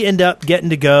 If we end up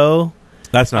getting to go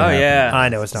That's not Oh, happening. yeah. I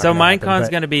know it's not So gonna happen, Minecon's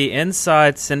but- going to be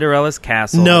inside Cinderella's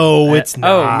castle. No, it's not.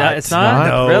 Oh, no, it's not?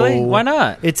 No. Really? Why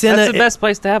not? It's in That's a- the best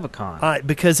place to have a con.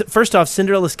 Because first off,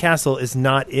 Cinderella's castle is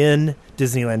not in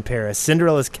Disneyland Paris.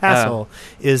 Cinderella's castle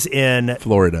is in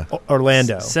Florida.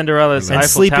 Orlando. Cinderella's and Eiffel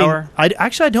sleeping. Tower? I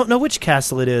don't know which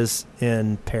castle it is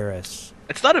in Paris.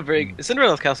 It's not a very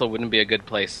Cinderella's Castle wouldn't be a good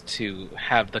place to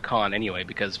have the con anyway,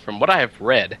 because from what I have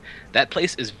read, that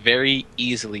place is very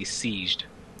easily sieged.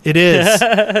 It is.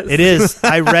 It is.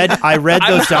 I read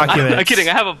those documents. I'm kidding.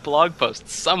 I have a blog post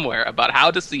somewhere about how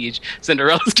to siege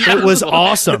Cinderella's Castle. It was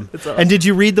awesome. And did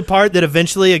you read the part that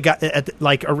eventually a guy,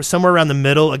 somewhere around the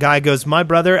middle, a guy goes, "My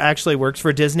brother actually works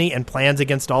for Disney and plans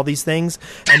against all these things,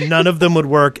 and none of them would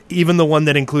work, even the one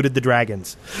that included the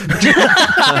dragons."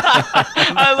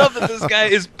 I love that this guy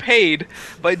is paid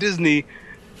by Disney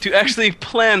to actually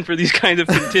plan for these kinds of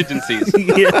contingencies.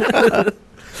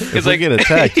 Because we get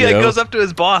attacked, he yo. goes up to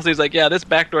his boss and he's like, "Yeah, this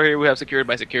back door here we have secured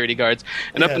by security guards,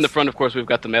 and up in the front, of course, we've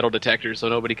got the metal detector, so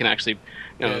nobody can actually,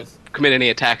 commit any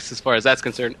attacks as far as that's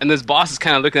concerned." And this boss is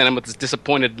kind of looking at him with this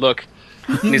disappointed look,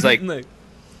 and he's like,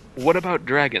 "What about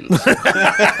dragons?" and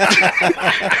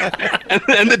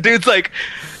the dude's like,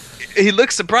 he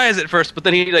looks surprised at first, but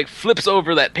then he like flips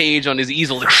over that page on his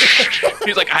easel.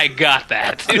 He's like, "I got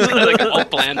that." He's like a whole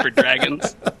plan for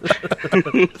dragons.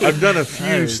 I've done a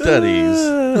few studies.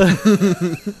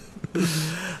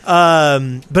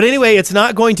 But anyway, it's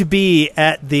not going to be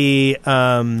at the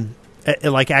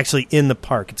actually in the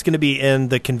park. It's going to be in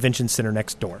the convention center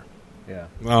next door. Yeah.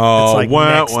 Oh, It's like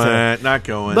next not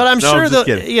going. But I'm No, sure just that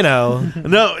kidding. No,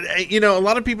 a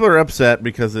lot of people are upset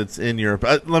because it's in Europe.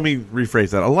 Let me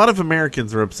rephrase that. A lot of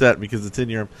Americans are upset because it's in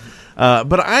Europe.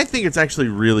 But I think it's actually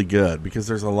really good because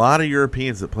there's a lot of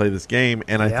Europeans that play this game,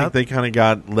 and I think they kind of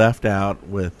got left out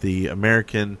with the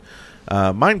American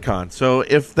Minecon. So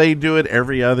if they do it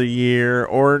every other year,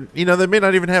 or they may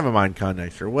not even have a Minecon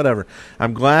next year, whatever.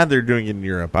 I'm glad they're doing it in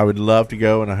Europe. I would love to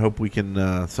go, and I hope we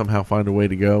can somehow find a way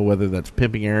to go, whether that's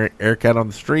pimping Aircat on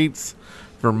the streets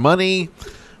for money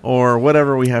or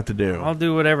whatever we have to do. I'll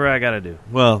do whatever I got to do.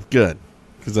 Well, good,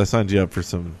 because I signed you up for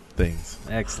some things.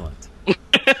 Excellent.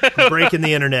 breaking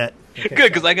the internet. Good,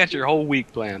 because I got your whole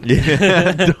week planned.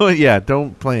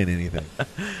 Don't plan anything.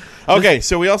 Okay,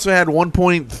 so we also had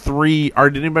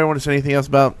 1.3. Did anybody want to say anything else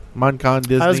about Minecon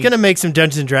Disney? I was going to make some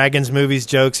Dungeons and Dragons movies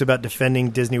jokes about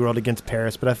defending Disney World against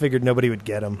Paris, but I figured nobody would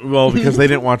get them. Well, because they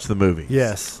didn't watch the movie.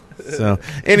 Yes. So,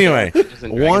 anyway, Dungeons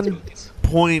and Dragons movies.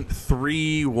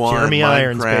 1.31 Jeremy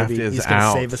Irons, Minecraft baby. is He's going to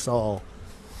out. save us all.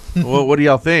 Well, what do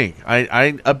y'all think?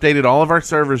 I updated all of our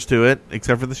servers to it,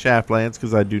 except for the Shaftlands,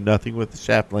 because I do nothing with the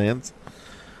Shaftlands.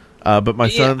 But my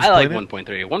son's I like playing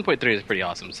it. 1.3. 1.3 is pretty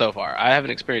awesome so far. I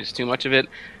haven't experienced too much of it,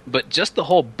 but just the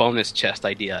whole bonus chest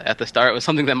idea at the start was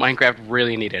something that Minecraft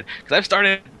really needed. Because I've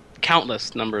started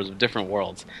countless numbers of different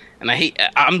worlds, and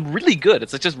I'm really good.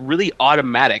 It's just really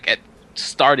automatic at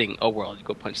starting a world. You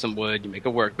go punch some wood, you make a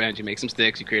workbench, you make some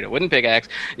sticks, you create a wooden pickaxe,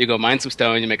 you go mine some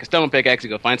stone, you make a stone pickaxe, you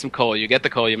go find some coal, you get the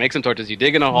coal, you make some torches, you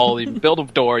dig in a hole, you build a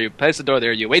door, you place the door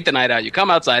there, you wait the night out, you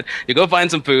come outside, you go find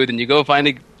some food, and you go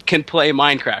can play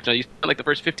Minecraft. Now, you spend like the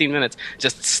first 15 minutes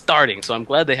just starting, so I'm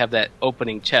glad they have that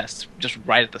opening chest just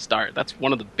right at the start. That's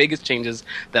one of the biggest changes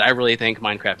that I really think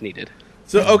Minecraft needed.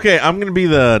 So, okay, I'm going to be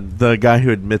the guy who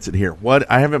admits it here.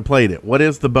 I haven't played it. What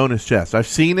is the bonus chest? I've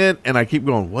seen it, and I keep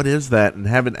going, what is that? And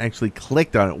haven't actually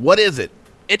clicked on it. What is it?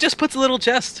 It just puts a little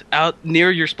chest out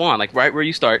near your spawn, like right where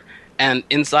you start. And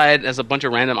inside has a bunch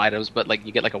of random items, but like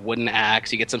you get like a wooden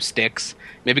axe, you get some sticks,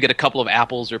 maybe get a couple of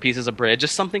apples or pieces of bread,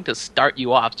 just something to start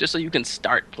you off, just so you can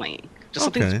start playing. Just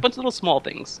something, a bunch of little small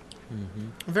things.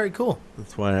 Very cool.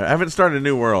 That's why I haven't started a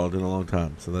new world in a long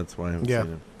time, so that's why I haven't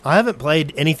seen it. I haven't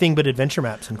played anything but adventure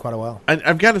maps in quite a while.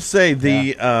 I've got to say,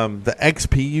 the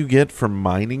XP you get from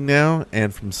mining now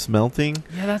and from smelting,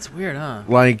 Yeah, that's weird, huh?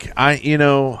 like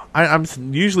I'm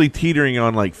usually teetering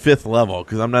on like 5th level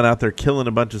because I'm not out there killing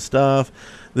a bunch of stuff.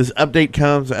 This update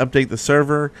comes, I update the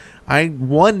server.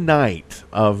 One night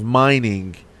of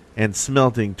mining and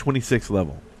smelting, 26th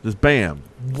level, just bam,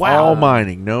 Wow. all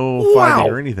mining, no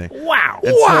fighting or anything. Wow.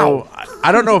 And so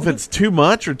I don't know if it's too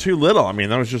much or too little. I mean,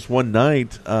 that was just one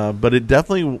night, but it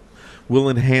definitely will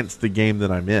enhance the game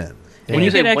that I'm in. When you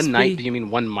say get one XP night, do you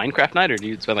mean one Minecraft night, or do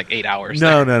you spend like 8 hours?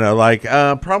 No, there? no. Like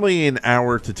probably an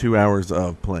hour to 2 hours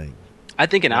of playing. I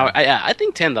think an hour. I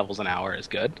think 10 levels an hour is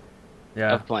good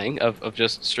Yeah. of playing, of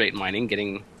just straight mining,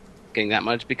 getting that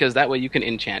much, because that way you can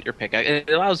enchant your pickaxe.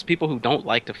 It allows people who don't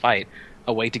like to fight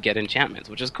a way to get enchantments,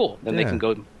 which is cool. Then they Yeah. can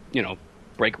go,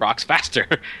 break rocks faster.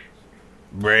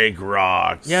 Break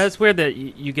rocks. Yeah, it's weird that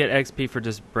you get XP for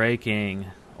just breaking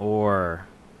or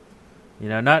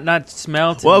Not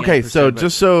smelting. Well, okay, it per so se, but-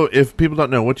 just so if people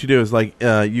don't know, what you do is like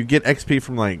you get XP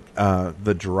from like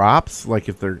the drops, like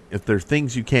if they're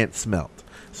things you can't smelt.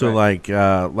 So like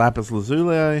lapis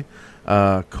lazuli,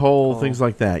 coal, things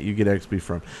like that, you get XP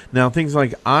from. Now things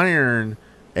like iron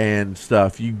and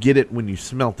stuff, you get it when you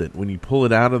smelt it. When you pull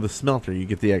it out of the smelter, you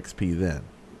get the XP then.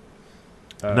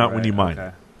 Not when you mine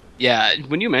it. Yeah,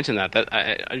 when you mentioned that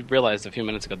I realized a few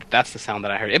minutes ago that that's the sound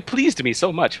that I heard. It pleased me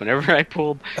so much whenever I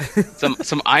pulled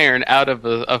some iron out of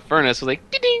a furnace. It was like,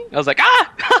 ding, ding. I was like,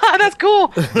 that's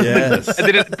cool. Yes.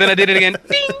 And then I did it again.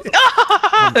 Ding!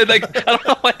 Ah! Like, I don't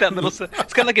know why that little.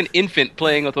 It's kind of like an infant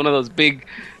playing with one of those big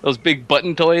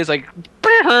button toys. Like,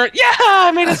 yeah,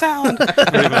 I made a sound.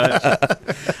 pretty much.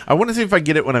 I want to see if I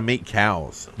get it when I mate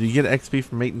cows. Do you get XP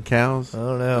from mating cows? I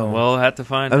don't know. We'll have to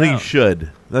find I think you out. should.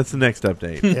 That's the next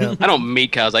update. Yeah. I don't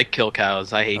mate cows. I kill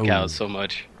cows. I hate cows so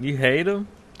much. You hate them?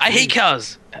 I hate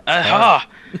cows.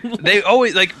 They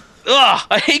always like. Ugh,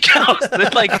 I hate cows.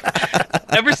 They're like,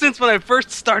 ever since when I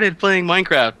first started playing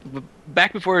Minecraft,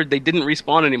 back before they didn't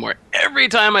respawn anymore, every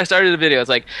time I started a video, it's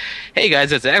like, hey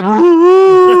guys, it's Zach.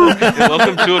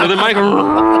 Welcome to another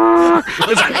Minecraft.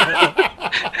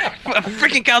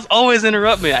 Freaking cows always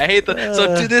interrupt me. I hate them.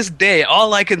 So to this day,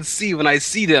 all I can see when I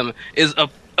see them is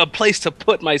a place to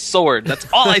put my sword. That's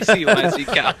all I see when I see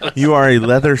cows. You are a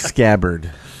leather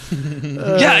scabbard.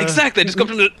 Yeah, exactly. I just go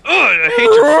from the, I hate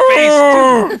your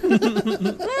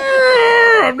face.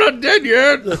 I'm not dead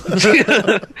yet.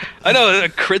 I know, I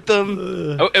crit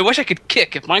them. I wish I could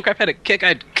kick. If Minecraft had a kick,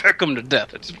 I'd kick them to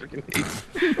death. I just freaking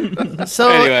hate. So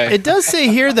Anyway. it does say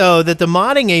here, though, that the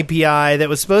modding API that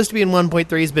was supposed to be in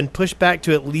 1.3 has been pushed back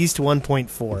to at least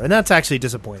 1.4, and that's actually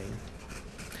disappointing.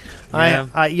 Yeah.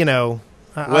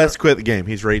 Wes quit the game.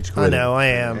 He's rage I quitting. know, I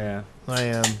am. Yeah. I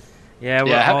am. Yeah, we're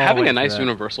Yeah, all having a waiting for nice that.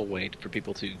 universal way for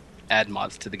people to add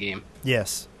mods to the game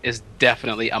Yes. is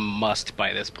definitely a must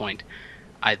by this point.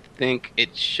 I think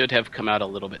it should have come out a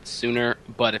little bit sooner,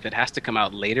 but if it has to come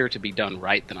out later to be done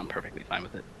right, then I'm perfectly fine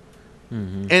with it.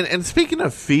 And speaking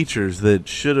of features that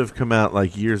should have come out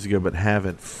like years ago but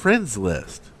haven't, friends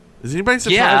list. Is anybody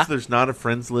surprised Yeah. there's not a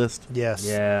friends list? Yes.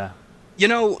 Yeah. You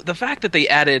know, the fact that they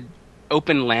added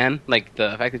open LAN, like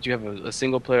the fact that you have a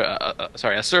single player,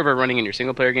 a server running in your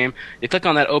single player game, you click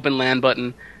on that open LAN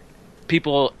button,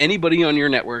 anybody on your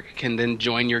network can then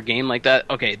join your game like that.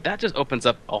 Okay, that just opens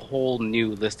up a whole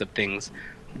new list of things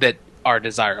that are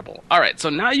desirable. All right, so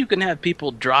now you can have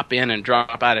people drop in and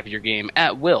drop out of your game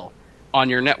at will on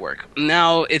your network.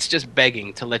 Now it's just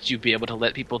begging to let you be able to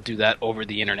let people do that over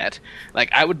the internet. Like,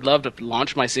 I would love to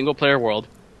launch my single player world,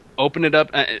 open up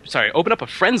a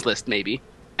friends list maybe,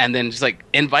 and then just like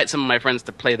invite some of my friends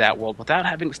to play that world without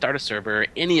having to start a server,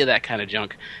 any of that kind of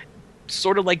junk.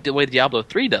 Sort of like the way Diablo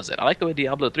 3 does it. I like the way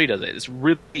Diablo 3 does it. It's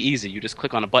really easy. You just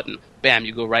click on a button, bam,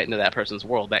 you go right into that person's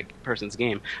world, that person's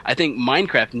game. I think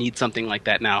Minecraft needs something like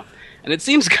that now. And it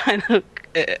seems kind of...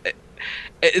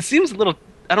 It seems a little,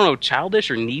 I don't know, childish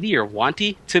or needy or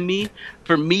wanty to me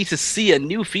for me to see a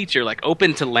new feature like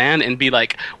open to LAN and be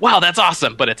like, wow, that's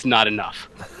awesome, but it's not enough.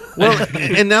 Well,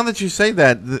 and now that you say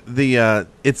that, the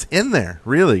it's in there,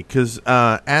 really, because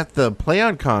at the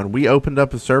PlayOnCon, we opened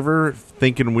up a server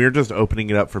thinking we were just opening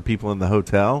it up for people in the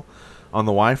hotel on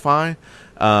the Wi-Fi.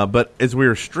 But as we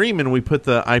were streaming, we put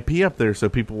the IP up there so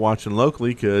people watching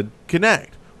locally could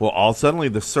connect. Well, all suddenly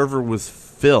the server was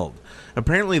filled.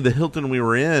 Apparently, the Hilton we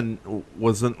were in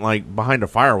wasn't like behind a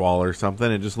firewall or something,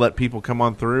 and just let people come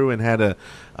on through and had an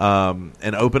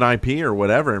open IP or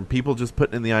whatever, and people just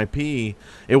putting in the IP.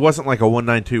 It wasn't like a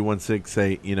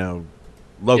 192.168,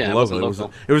 local. Yeah, it wasn't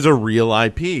local. It was a real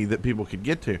IP that people could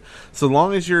get to. So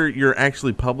long as you're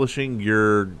actually publishing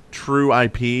your true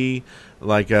IP,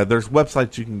 like there's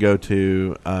websites you can go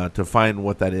to find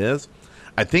what that is.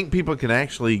 I think people can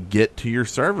actually get to your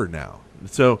server now.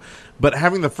 So, but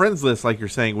having the friends list, like you're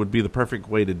saying, would be the perfect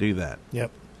way to do that. Yep.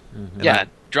 And Yeah,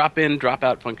 drop in, drop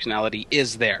out functionality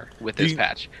is there with this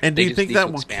patch. And do They you just think need that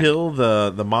to will expand kill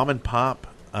the mom and pop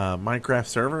Minecraft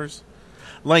servers?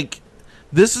 Like,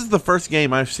 this is the first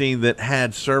game I've seen that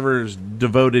had servers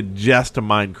devoted just to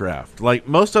Minecraft. Like,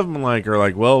 most of them are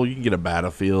like, well, you can get a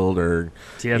Battlefield or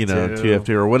TF2. TF2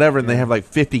 or whatever, and they have like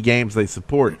 50 games they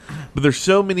support. But there's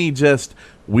so many just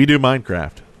we do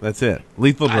Minecraft. That's it.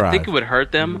 Lethal Drive. I think it would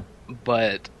hurt them,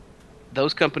 but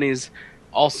those companies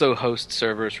also host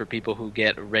servers for people who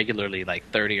get regularly like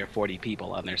 30 or 40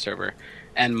 people on their server.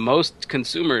 And most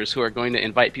consumers who are going to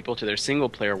invite people to their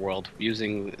single-player world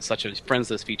using such a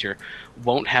friends list feature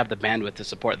won't have the bandwidth to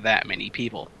support that many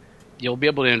people. You'll be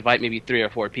able to invite maybe 3 or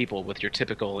 4 people with your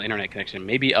typical internet connection,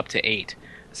 maybe up to 8.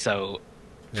 So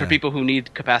for people who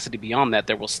need capacity beyond that,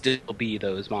 there will still be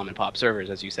those mom and pop servers,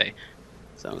 as you say.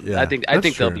 So Yeah, I think that's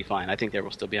they'll true. be fine. I think there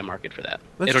will still be a market for that.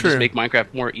 That's It'll true. just make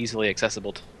Minecraft more easily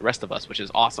accessible to the rest of us, which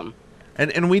is awesome.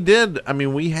 And we did. I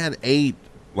mean, we had 8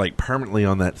 like permanently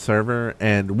on that server,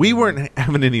 and we weren't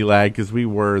having any lag because we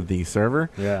were the server.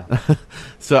 Yeah.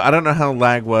 So I don't know how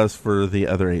lag was for the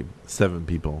other 7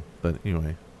 people, but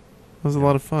anyway, it was a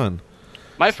lot of fun.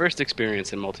 My first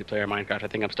experience in multiplayer Minecraft, I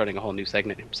think I'm starting a whole new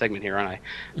segment here, aren't I?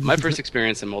 My first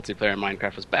experience in multiplayer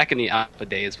Minecraft was back in the alpha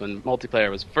days when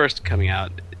multiplayer was first coming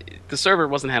out. The server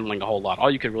wasn't handling a whole lot. All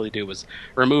you could really do was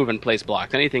remove and place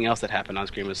blocks. Anything else that happened on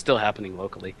screen was still happening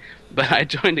locally. But I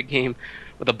joined a game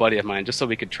with a buddy of mine just so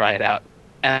we could try it out.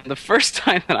 And the first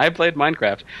time that I played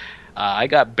Minecraft, I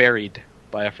got buried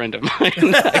by a friend of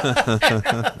mine.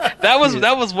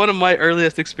 That was one of my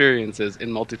earliest experiences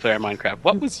in multiplayer Minecraft.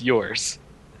 What was yours?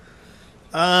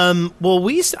 Well,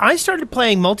 I started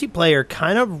playing multiplayer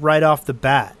kind of right off the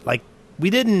bat. Like,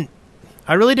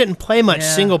 I really didn't play much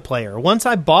single player. Once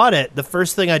I bought it, the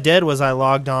first thing I did was I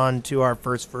logged on to our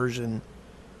first version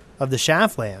of the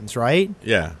Shaftlands, right?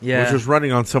 Yeah. Yeah. Which was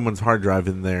running on someone's hard drive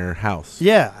in their house.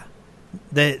 Yeah.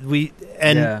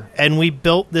 And we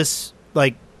built this,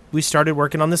 like, we started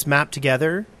working on this map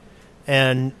together,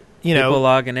 and People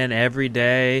logging in every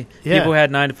day. Yeah. People who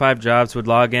had 9-to-5 jobs would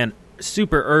log in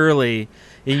super early.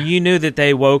 You knew that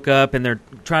they woke up and they're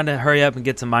trying to hurry up and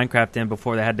get some Minecraft in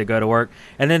before they had to go to work.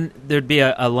 And then there'd be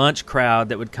a lunch crowd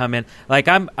that would come in. Like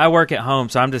I work at home,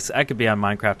 so I could be on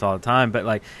Minecraft all the time. But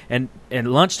like, and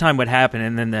lunchtime would happen,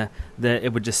 and then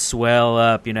it would just swell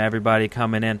up. Everybody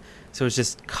coming in. So it was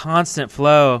just constant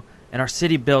flow, and our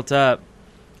city built up.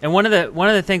 And one of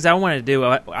the things I wanted to do,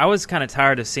 I was kind of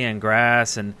tired of seeing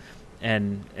grass and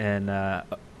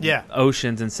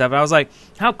oceans and stuff. I was like,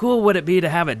 how cool would it be to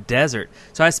have a desert?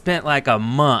 So I spent like a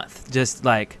month just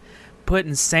like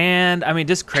putting sand. I mean,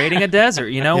 just creating a desert.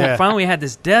 Yeah. Finally we had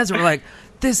this desert. We're like,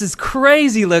 this is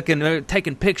crazy looking. We're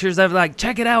taking pictures of it, like,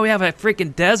 check it out. We have a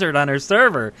freaking desert on our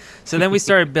server. So then we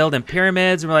started building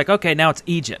pyramids, and we're like, okay, now it's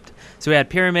Egypt. So we had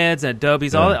pyramids and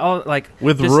adobes, all like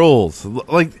with just, rules.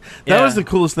 Like that Yeah. was the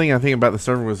coolest thing I think about the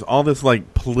server was all this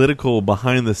like political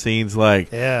behind the scenes.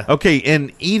 Like, okay,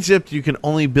 in Egypt you can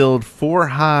only build 4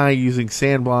 high using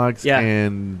sand blocks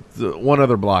and one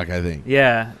other block, I think.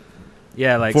 Yeah,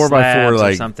 like 4x4, slabs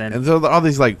like or something. and so all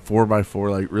these like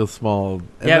 4x4, like real small.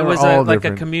 And Yeah, they it were was all like a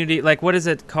different. community. Like what is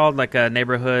it called? Like a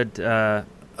neighborhood.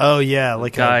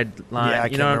 Like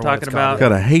guideline. You know what I'm talking about?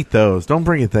 God, I hate those. Don't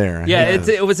bring it there. I Yeah, hate those.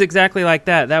 it was exactly like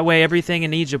that. That way, everything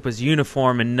in Egypt was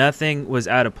uniform and nothing was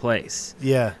out of place.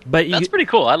 Yeah, but That's pretty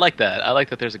cool. I like that. I like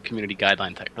that there's a community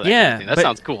guideline type for that. yeah, kind of thing. That but-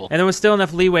 sounds cool. And there was still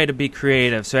enough leeway to be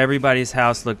creative, so everybody's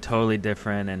house looked totally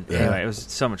different. And anyway, it was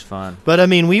so much fun. But I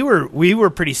mean, we were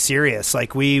pretty serious.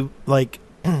 Like we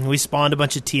spawned a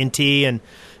bunch of TNT and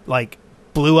like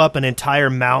blew up an entire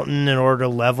mountain in order to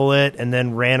level it, and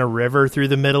then ran a river through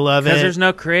the middle of it. Because there's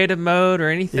no creative mode or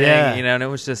anything, Yeah. and it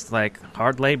was just like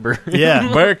hard labor.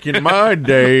 Yeah. Back in my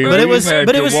day, But it was- we had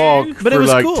but it to was- walk but it for was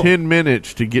like cool. 10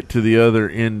 minutes to get to the other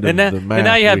end and, of the map. and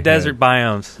now you have we desert had.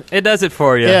 biomes. It does it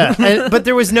for you. Yeah, but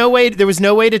there was no way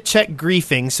to check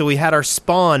griefing, so we had our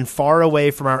spawn far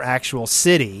away from our actual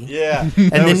city. Yeah,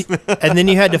 and then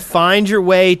you had to find your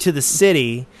way to the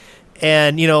city,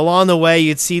 and along the way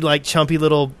you'd see like chumpy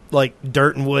little like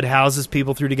dirt and wood houses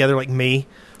people threw together, like me.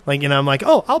 Like, I'm like,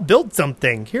 oh, I'll build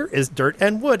something. Here is dirt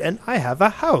and wood, and I have a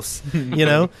house. And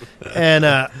it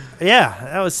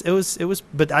was.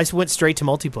 But I went straight to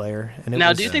multiplayer. And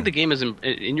Now, do you think the game is,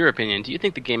 in your opinion, do you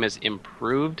think the game has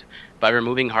improved by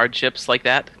removing hardships like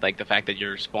that? Like the fact that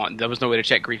there was no way to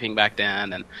check griefing back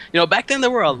then. And, back then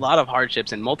there were a lot of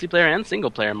hardships in multiplayer and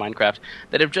single player Minecraft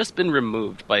that have just been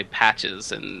removed by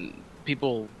patches and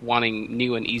people wanting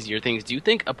new and easier things. Do you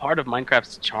think a part of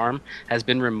Minecraft's charm has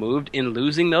been removed in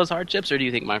losing those hardships, or do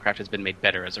you think Minecraft has been made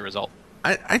better as a result?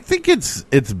 I think it's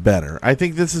better. I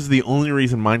think this is the only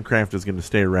reason Minecraft is going to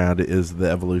stay around is the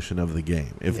evolution of the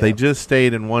game. If they just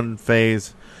stayed in one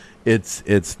phase,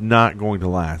 it's not going to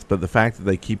last. But the fact that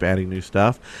they keep adding new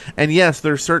stuff, and yes,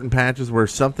 there's certain patches where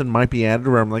something might be added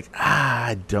where I'm like,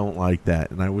 I don't like that,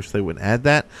 and I wish they wouldn't add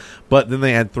that. But then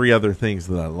they add 3 other things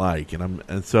that I like,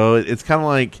 and so it's kind of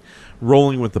like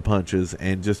rolling with the punches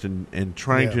and just and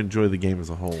trying to enjoy the game as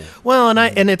a whole. Well,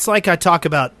 and it's like I talk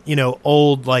about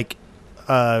old like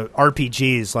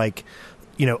RPGs like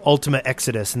Ultima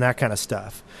Exodus and that kind of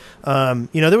stuff.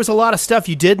 There was a lot of stuff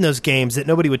you did in those games that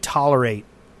nobody would tolerate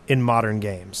in modern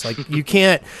games. Like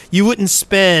you wouldn't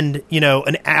spend,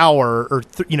 an hour or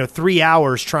 3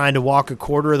 hours trying to walk a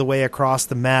quarter of the way across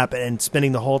the map and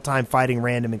spending the whole time fighting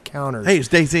random encounters. Hey, it's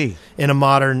DayZ. In a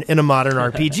modern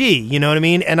RPG, you know what I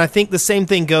mean? And I think the same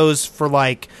thing goes for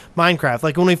like Minecraft.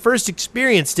 Like when we first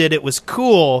experienced it, it was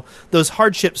cool. Those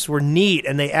hardships were neat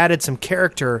and they added some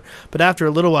character, but after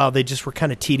a little while they just were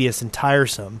kind of tedious and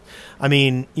tiresome. I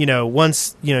mean,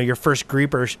 once, your first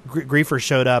griefer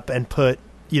showed up and put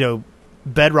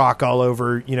bedrock all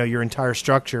over, your entire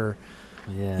structure.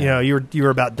 Yeah. You were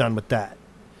about done with that.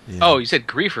 Yeah. Oh, you said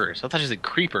griefers. I thought you said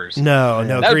creepers. No,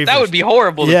 griefers. That would be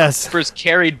horrible. Yes. If creepers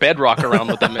carried bedrock around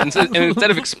with them, and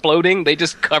instead of exploding, they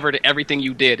just covered everything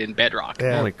you did in bedrock.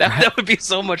 Yeah. That would be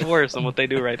so much worse than what they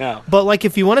do right now. But like,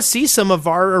 if you want to see some of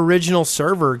our original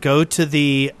server, go to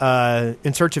the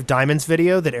In Search of Diamonds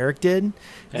video that Eric did,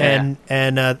 and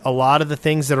a lot of the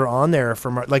things that are on there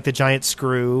from like the giant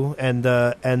screw and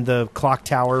the clock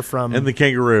tower from And the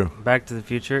kangaroo. Back to the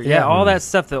Future. Yeah. Yeah, all that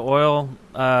stuff. The oil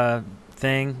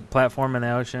platform in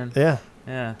the ocean. Yeah.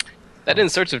 That In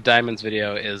Search of Diamonds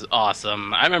video is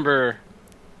awesome. I remember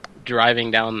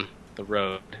driving down the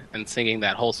road and singing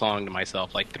that whole song to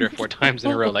myself like 3 or 4 times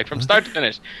in a row, like from start to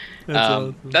finish.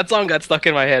 Awesome. That song got stuck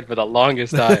in my head for the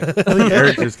longest time.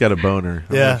 Eric just got a boner.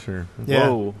 I'm Yeah. not sure. Yeah.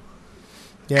 Whoa.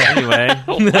 Yeah. Anyway.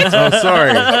 Oh,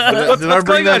 sorry. Did I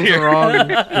bring going that on in here? the wrong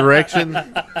direction?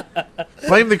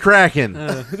 Blame the Kraken.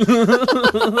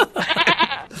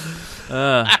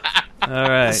 All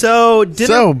right. So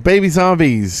Baby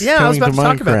Zombies. yeah, I was about coming to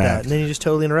talk about Minecraft. that, and then you just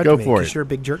totally interrupted Go me for because it. you're a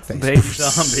big jerk face. Baby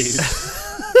zombies.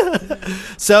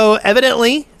 So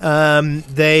evidently,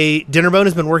 Dinnerbone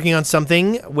has been working on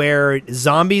something where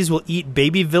zombies will eat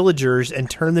baby villagers and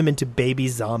turn them into baby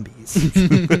zombies.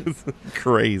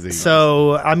 Crazy.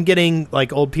 So I'm getting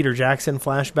like old Peter Jackson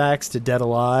flashbacks to Dead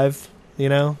Alive, that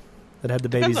had the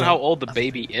babies. Depends on how old the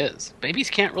baby is.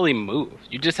 Babies can't really move.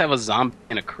 You just have a zombie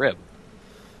in a crib.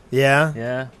 Yeah.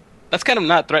 Yeah. That's kind of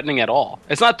not threatening at all.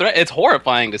 It's not It's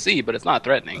horrifying to see, but it's not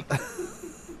threatening.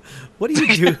 What do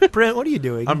you do, Brent? What are you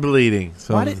doing? I'm bleeding.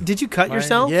 So Why did you cut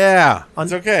yourself? yeah, On-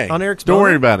 it's okay. on Eric's Don't boner?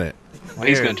 worry about it.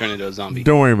 He's going to turn into a zombie.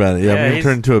 Don't worry about it. Yeah, Yeah, I'm going to he's-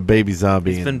 turn into a baby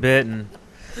zombie He's been bitten.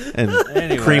 and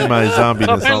Anyway. cream my zombiness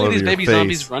all Apparently, over these your baby face.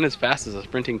 zombies run as fast as a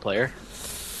sprinting player.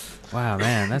 Wow,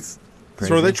 man, that's crazy.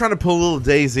 So are they trying to pull a little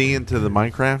DayZ into the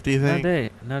Minecraft, do you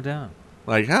think? No doubt.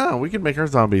 Like, we can make our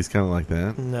zombies kind of like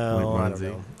that. No, Like I don't Monzy.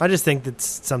 know. I just think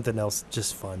that's something else,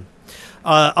 just fun.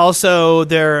 Also,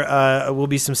 there will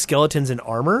be some skeletons in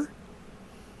armor.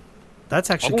 That's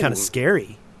actually kind of Oh.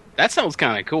 scary. That sounds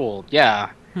kind of cool. Yeah.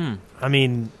 I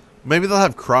mean, Maybe they'll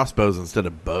have crossbows instead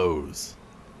of bows.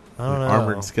 I don't know.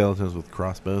 Armored skeletons with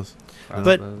crossbows.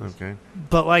 But Okay.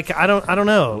 but like I don't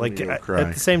know. Like You'll at cry.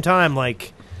 the same time,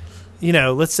 like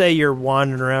let's say you're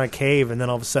wandering around a cave and then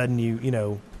all of a sudden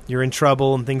you're in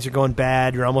trouble and things are going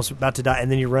bad. You're almost about to die,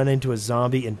 and then you run into a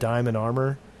zombie in diamond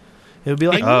armor. It would be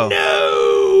like Oh. no.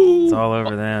 It's all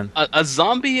over then. A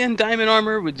zombie in diamond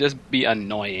armor would just be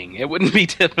annoying. It wouldn't be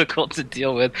difficult to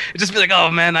deal with. It'd just be like,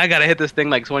 oh man, I gotta hit this thing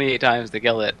like 28 times to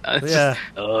kill it.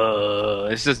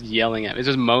 It's just yelling at me. It's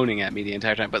just moaning at me the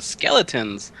entire time. But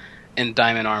skeletons in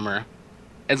diamond armor,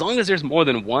 as long as there's more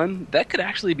than one, that could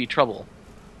actually be trouble.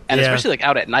 And Yeah. especially like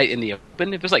out at night in the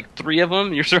open, if there's like 3 of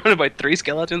them, you're surrounded by 3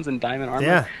 skeletons in diamond armor.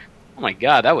 Yeah. Oh my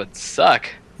god, that would suck.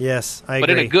 Yes, I But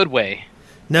agree. in a good way.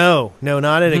 No,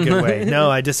 not in a good way. No,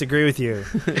 I disagree with you.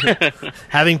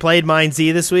 Having played Mind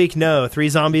Z this week, no, 3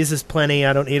 zombies is plenty.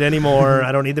 I don't need any more.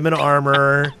 I don't need them in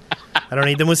armor. I don't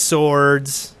need them with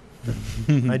swords.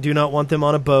 I do not want them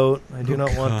on a boat. I do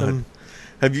not want them.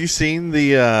 Have you seen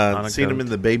a seen them goat. in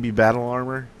the baby battle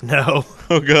armor? No.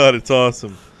 Oh god, it's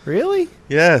awesome. Really?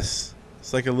 Yes.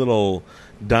 It's like a little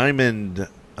diamond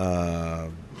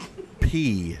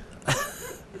pea.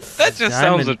 That just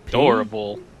sounds Diamond P?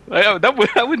 adorable.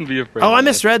 I wouldn't be afraid. Oh, of I it.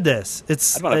 misread this.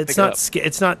 It's I'd wanna it's pick it not up.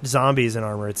 it's not zombies in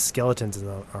armor. It's skeletons in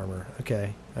armor.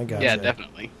 Okay, I got Yeah, it.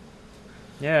 definitely.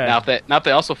 Yeah. Now if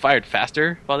they also fired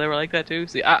faster while they were like that too.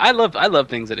 See, I love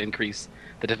things that increase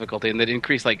the difficulty and that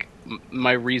increase like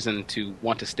my reason to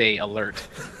want to stay alert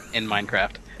in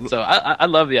Minecraft. So I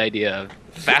love the idea of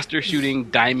faster shooting,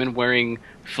 diamond wearing,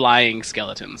 flying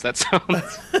skeletons. That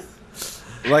sounds.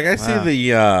 Like I see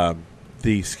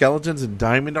the skeletons in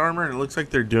diamond armor, and it looks like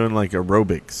they're doing like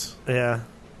aerobics. Yeah.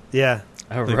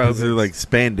 Because they're like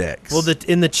spandex. Well, the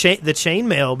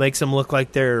chainmail makes them look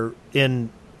like they're in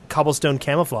cobblestone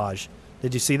camouflage.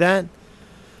 Did you see that?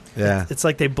 Yeah. It's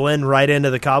like they blend right into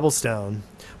the cobblestone.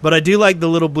 But I do like the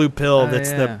little blue pill. Oh,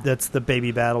 That's the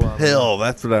baby battle armor. Pill.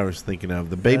 That's what I was thinking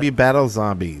of. The baby battle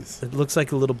zombies. It looks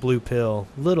like a little blue pill.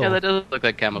 Little. Yeah, that does look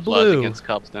like camouflage Blue. against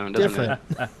cobblestone, doesn't Different.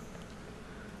 it?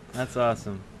 That's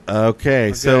awesome.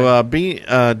 Okay, so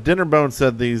Dinnerbone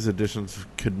said these editions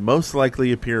could most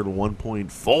likely appear at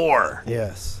 1.4.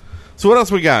 Yes. So what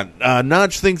else we got?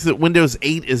 Notch thinks that Windows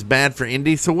 8 is bad for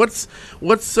indie. So what's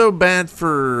so bad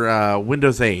for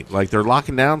Windows 8? Like they're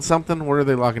locking down something? What are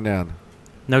they locking down?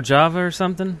 No Java or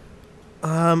something?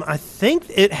 I think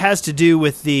it has to do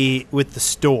with the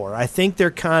store. I think they're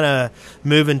kind of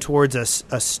moving towards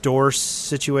a store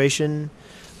situation.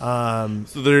 So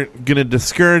they're going to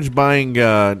discourage buying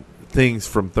things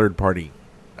from third-party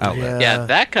outlets. Yeah,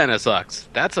 that kind of sucks.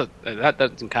 That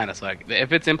doesn't kind of suck.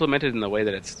 If it's implemented in the way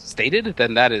that it's stated,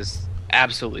 then that is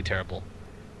absolutely terrible.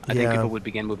 I think people would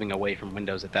begin moving away from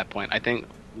Windows at that point. I think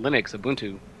Linux,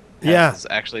 Ubuntu, has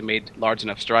actually made large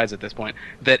enough strides at this point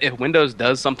that if Windows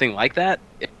does something like that,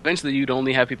 eventually you'd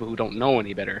only have people who don't know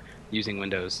any better using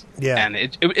Windows. Yeah. And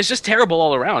it's just terrible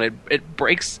all around. It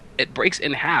breaks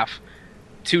in half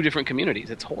two different communities.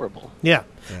 It's horrible. Yeah.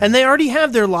 And they already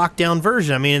have their lockdown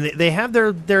version. I mean, they have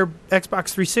their Xbox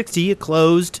 360, a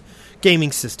closed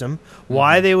gaming system.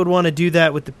 Why they would want to do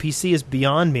that with the PC is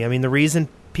beyond me. I mean, the reason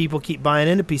people keep buying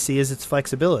into PC is its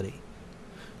flexibility.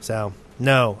 So,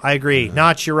 no, I agree.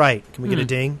 Notch, you're right. Can we get a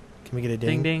ding? Can we get a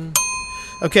ding? Ding, ding.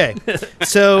 Okay.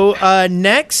 So,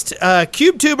 next,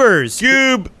 CubeTubers.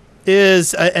 Cube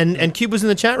is, and Cube was in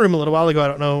the chat room a little while ago. I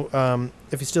don't know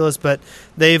if he still is, but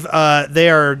they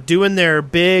are doing their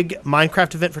big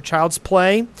Minecraft event for Child's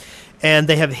Play, and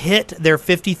they have hit their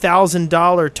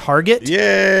 $50,000 target.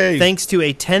 Yay! Thanks to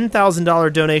a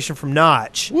 $10,000 donation from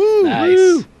Notch. Woo, Nice.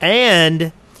 woo.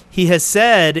 And he has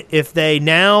said if they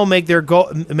now make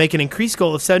an increased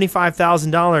goal of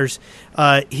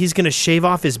 $75,000, he's going to shave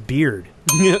off his beard.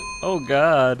 Oh,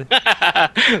 God.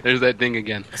 There's that thing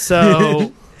again.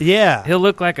 So, yeah, He'll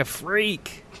look like a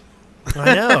freak.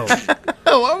 I know.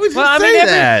 Why would you Well, I say mean,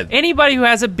 that? anybody who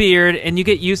has a beard and you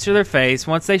get used to their face,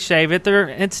 once they shave it, they're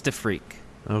insta freak,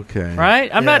 Okay. right?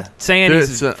 I'm Yeah. not saying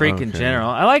he's a There's, freak in okay. general.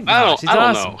 I like I Notch. He's don't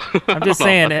awesome. know. I'm just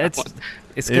saying it's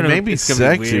It gonna may be it's gonna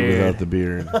sexy weird. without the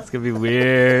beard. It's gonna be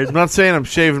weird. I'm not saying I'm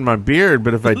shaving my beard,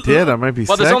 but if I did, I might be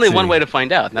Well, sexy. there's only one way to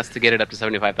find out, and that's to get it up to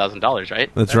 $75,000, right?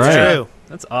 That's That's right. true.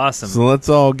 That's awesome. So let's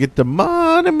all get the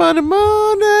money, money,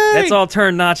 money. That's all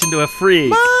turned Notch into a freak.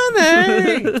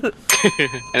 Money.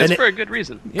 And it's it- for a good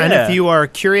reason. And Yeah. if you are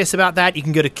curious about that, you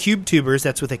can go to CubeTubers.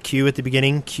 That's with a Q at the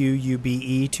beginning.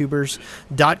 QUBE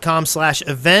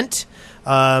tubers.com/event.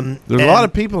 There's a lot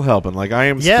of people helping, like I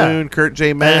Am Yeah. Spoon, Kurt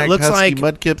J. Mack, looks Husky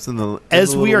like Mudkips, and the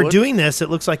as In the we Little are Wood. doing this, it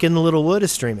looks like In the Little Wood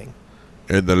is streaming.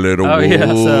 In the Little Oh, Wood.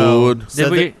 yeah,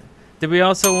 so- Did we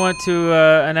also want to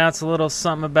announce a little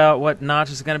something about what Notch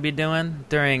is going to be doing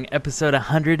during episode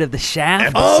 100 of The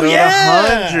Shaft? Episode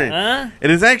yeah! 100. Huh?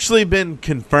 It has actually been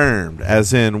confirmed,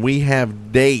 as in we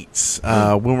have dates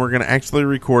when we're going to actually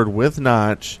record with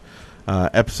Notch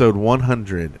episode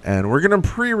 100, and we're going to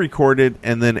pre-record it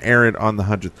and then air it on the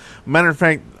 100th. Matter of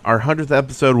fact, our 100th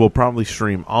episode will probably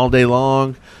stream all day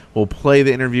long. We'll play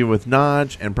the interview with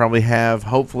Notch and probably have,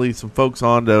 hopefully, some folks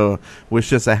on to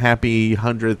wish us a happy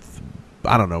 100th,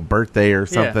 I don't know, birthday or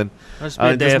something. Let's be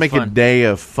a day Just of make fun. a day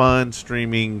of fun,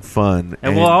 streaming fun.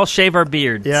 And we'll all shave our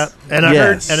beards. Yeah, and I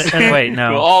Yes. heard, and Wait, We'll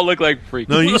no. all look like freaks.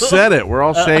 No, you said it. We're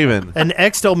all shaving. and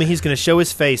X told me he's going to show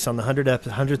his face on the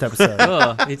 100th episode.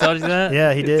 Oh, he told you that?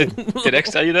 Yeah, he did. Did X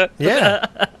tell you that? Yeah,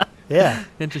 yeah,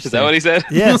 Interesting. Is that what he said?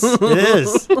 yes, it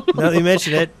is. Now that you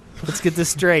mention it, let's get this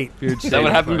straight. Beard Is that what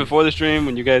shaving happened party. before the stream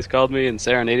when you guys called me and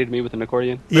serenaded me with an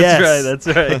accordion? Yes, That's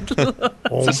right.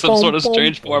 Is this some sort of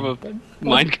strange form of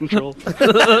mind control?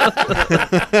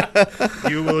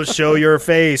 You will show your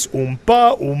face,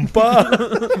 oompa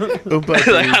oompa.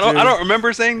 Like, I don't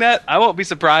remember saying that. I won't be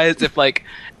surprised if like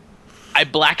I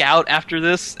black out after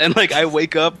this and like I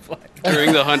wake up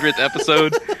during the 100th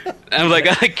episode and I'm like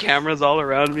got like, cameras all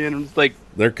around me and I'm just like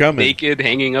They're coming. naked,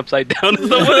 hanging upside down.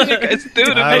 So what did you guys do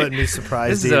to I me? wouldn't be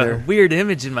surprised This is either. a weird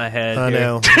image in my head. I here.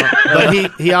 know,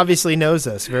 but he obviously knows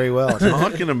us very well.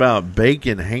 Talking about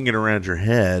bacon hanging around your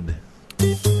head.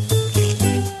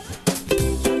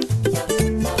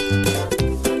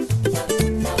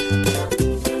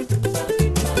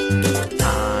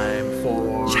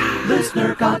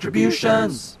 Listener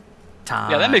contributions.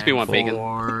 Yeah, that makes me want bacon.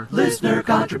 For listener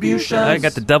contributions. I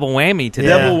got the double whammy today.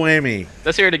 Yeah. Double whammy.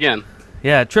 Let's hear it again.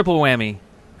 Yeah, triple whammy.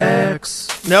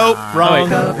 X. Nope,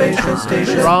 wrong. Excavation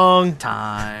station. Wrong.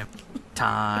 Time.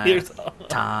 Here's-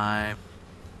 Time.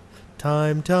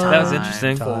 That was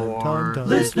interesting. For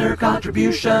listener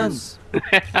contributions.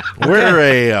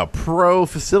 We're a pro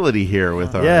facility here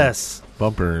with our Yes.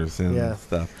 bumpers and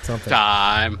stuff. Something.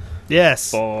 Time.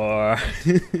 Yes. Four.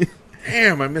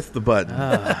 Damn, I missed the button.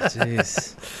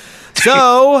 Jeez.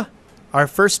 So, our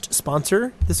first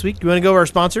sponsor this week. Do you want to go over our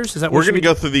sponsors? Is that what We're going to we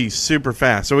go through these super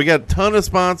fast. So we got a ton of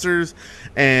sponsors,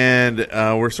 and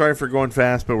we're sorry for going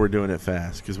fast, but we're doing it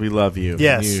fast because we love you.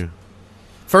 Yes.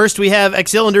 First, we have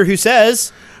X-Cylinder who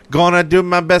says, Gonna do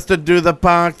my best to do the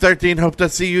Park 13. Hope to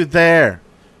see you there.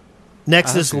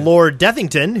 next is Lord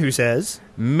Dethington who says,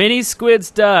 Many squids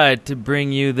died to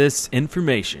bring you this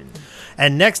information.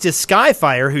 and next is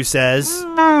Skyfire who says,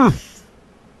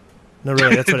 no,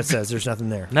 really, that's what it says. There's nothing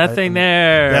there. Nothing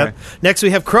there. Yep. Next, we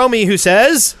have Chromie who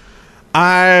says,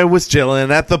 I was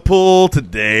chilling at the pool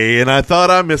today, and I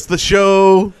thought I missed the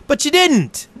show. but you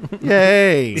didn't.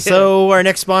 Yay. So, our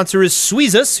next sponsor is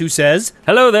Sweezus who says,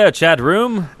 Hello there, chat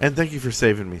room. And thank you for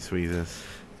saving me, Sweezus.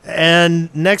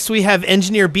 and next we have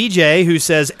Engineer BJ who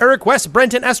says, Eric West,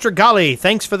 Brenton Estragali,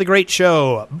 thanks for the great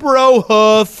show. Bro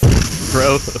Hoof.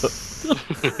 Bro.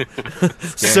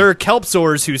 Sir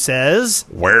Kelpsors who says,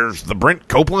 Where's the Brent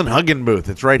Copeland hugging booth?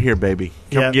 It's right here, baby.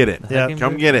 Come Yep. get it. Yep.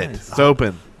 Come get it. It's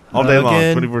open all day long,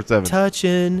 Hugging, 24/7.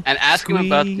 touching, And ask him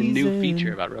about the new squeezing.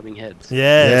 feature about rubbing heads.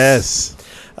 Yes.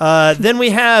 Then we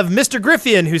have Mr.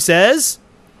 Griffian who says,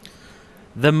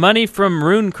 The money from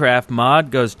RuneCraft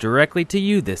mod goes directly to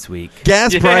you this week.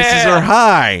 Gas Yeah. prices are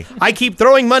high. I keep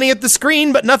throwing money at the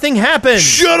screen, but nothing happens.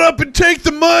 Shut up and take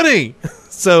the money.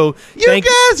 So You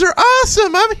guys are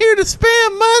awesome. I'm here to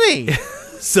spam money.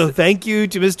 thank you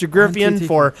to Mr. Griffian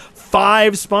for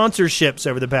 5 sponsorships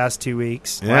over the past 2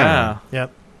 weeks. Wow.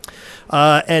 Yep.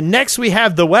 And next we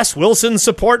have the Wes Wilson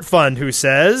Support Fund who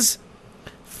says,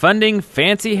 Funding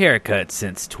fancy haircuts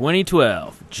since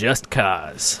 2012. Just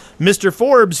cause. Mr.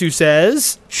 Forbes who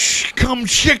says, Come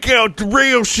check out the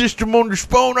rail system on the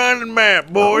Spawn Island map,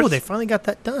 boys. oh, they finally got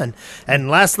that done. And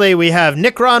lastly, we have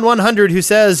Nicron100 who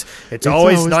says, it's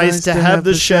always nice to have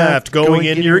the shaft going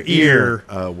in your ear.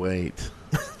 Wait.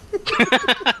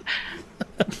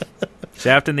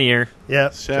 Shaft in the ear.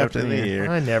 Yep. Shaft in the ear.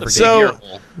 I never did. So,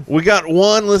 we got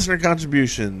one listener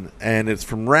contribution, and it's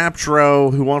from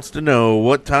Raptro, who wants to know,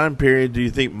 what time period do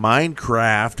you think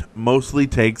Minecraft mostly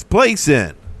takes place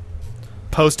in?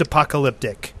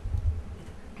 Post-apocalyptic.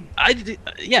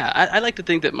 I like to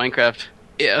think that Minecraft,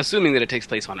 assuming that it takes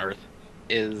place on Earth,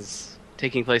 is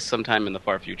taking place sometime in the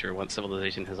far future once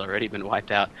civilization has already been wiped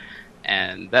out.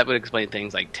 And that would explain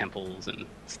things like temples and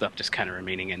stuff just kind of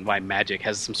remaining, and why magic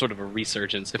has some sort of a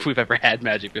resurgence if we've ever had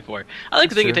magic before. I like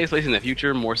to think it takes place in the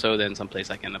future more so than someplace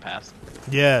like in the past.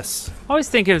 Yes. I always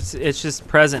think it's just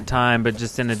present time, but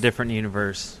just in a different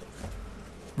universe.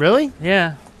 Really?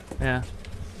 Yeah. Yeah.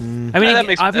 I mean, that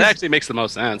obviously- actually makes the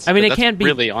most sense. I mean, but it that's can't be-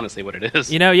 really honestly what it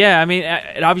is. You know, yeah, I mean,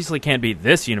 it obviously can't be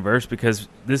this universe because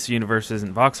this universe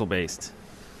isn't voxel-based,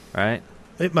 right?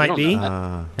 It might don't be.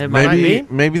 know It might be.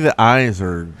 Maybe the eyes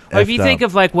are. Well, if you think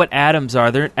of, like, what atoms are,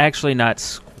 they're actually not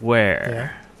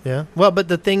square. Yeah. Well, but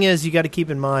the thing is, you got to keep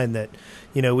in mind that,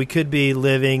 you know, we could be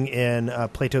living in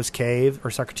Plato's cave or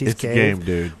Socrates' It's a cave, game,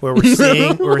 dude. where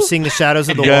we're seeing the shadows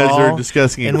of the You guys wall. are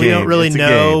discussing a and we don't game. really It's a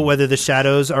know game. whether the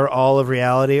shadows are all of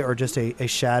reality or just a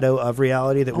shadow of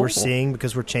reality that we're seeing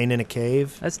because we're chained in a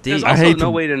cave. That's There's deep. also no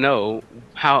way to know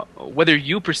whether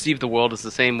you perceive the world as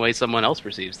the same way someone else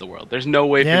perceives the world. There's no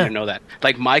way for you to know that.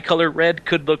 Like, my color red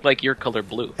could look like your color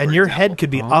blue. And for your example. head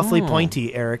could be awfully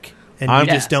pointy, Eric, and I'm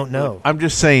you just Yeah. don't know. I'm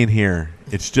just saying here,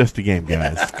 it's just a game,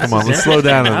 guys. Come on, let's slow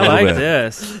down a I little like bit.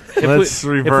 this. Let's if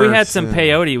we reverse had some and-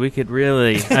 peyote, we could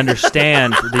really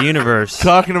understand the universe.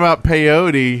 Talking about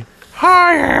peyote.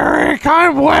 Hi, Eric.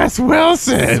 I'm Wes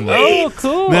Wilson. Oh,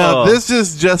 cool. Now, this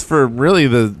is just for really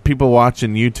the people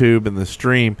watching YouTube and the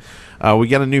stream. We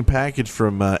got a new package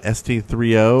from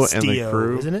ST30 and the Stio,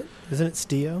 crew. isn't it? Isn't it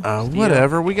Stio?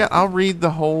 Whatever. I'll read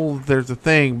the whole. There's a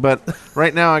thing, but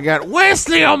right now I got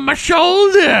Wesley on my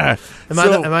shoulder. Am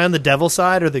I on the devil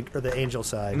side or the angel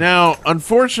side? Now,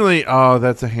 unfortunately, oh,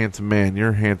 that's a handsome man. You're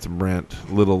a handsome Brent,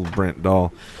 little Brent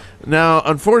doll. Now,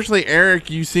 unfortunately,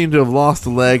 Eric, you seem to have lost a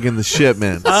leg in the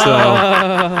shipment,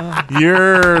 so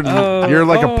you're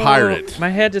like a pirate. My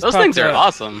head just Those popped things are up.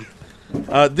 awesome.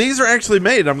 These are actually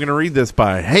made. I'm going to read this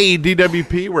by Hey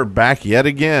DWP. We're back yet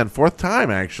again, 4th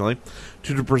time actually,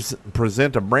 to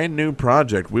present a brand new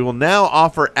project. We will now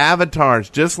offer avatars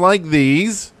just like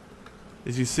these.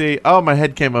 As you see, oh, my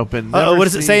head came open. Oh, what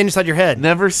does it say inside your head?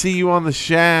 Never see you on the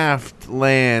shaft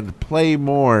land. Play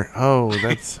more. Oh,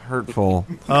 that's hurtful.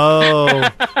 Oh,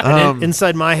 and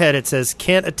inside my head it says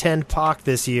can't attend POC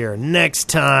this year. Next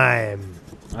time.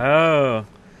 Oh.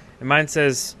 And mine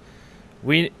says,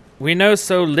 "We know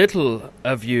so little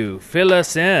of you. Fill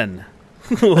us in."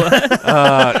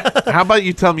 How about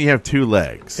you tell me you have 2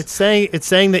 legs? It's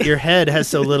saying that your head has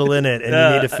so little in it, and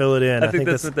you need to fill it in. I think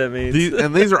that's what that means.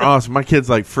 These are awesome. My kid's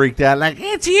like freaked out, like,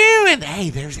 it's you, and hey,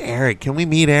 there's Eric. Can we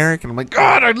meet Eric? And I'm like,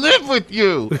 God, I live with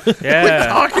you. Yeah. We're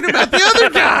talking about the other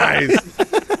guys.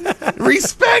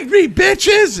 Respect me,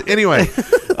 bitches. Anyway,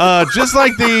 just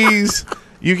like these,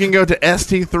 you can go to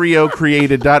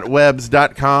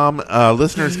st30created.webs.com.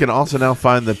 Listeners can also now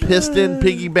find the piston,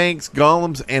 piggy banks,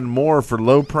 golems, and more for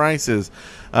low prices.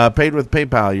 Paid with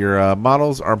PayPal. Your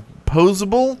models are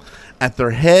posable at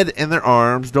their head and their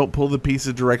arms. Don't pull the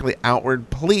pieces directly outward,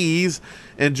 please.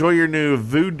 Enjoy your new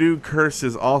voodoo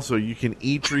curses. Also, you can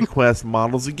each request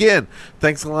models again.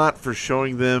 Thanks a lot for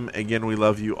showing them. Again, we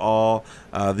love you all.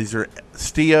 These are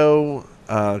Stio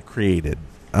created.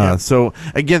 So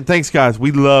again, thanks guys.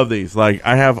 We love these. Like,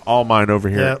 I have all mine over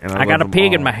here. Yep. I got a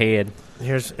pig in my head.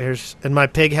 Here's and my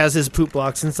pig has his poop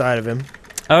blocks inside of him.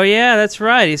 Oh yeah, that's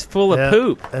right. He's full of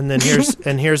poop. And then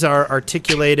here's our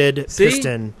articulated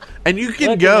piston. And you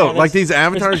can go like these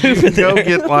avatars. You can go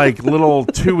get like little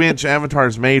 2-inch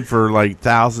avatars made for like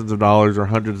thousands of dollars or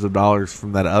hundreds of dollars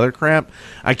from that other crap.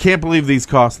 I can't believe these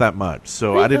cost that much.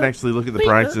 So I didn't actually look at the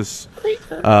prices.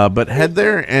 But head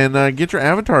there and get your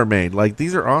avatar made. Like,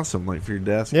 these are awesome. Like for your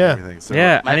desk. Yeah. And everything. So,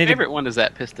 Yeah, My favorite one is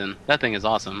that piston. That thing is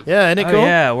awesome. Yeah, isn't it Oh cool?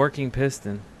 yeah, working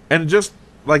piston. And just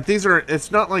like these are, it's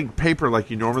not like paper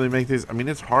like you normally make these. I mean,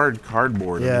 it's hard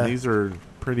cardboard. I Yeah. mean, these are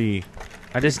pretty.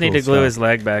 I just need Cool to glue stuff. his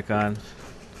leg back on.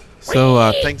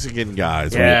 So thanks again,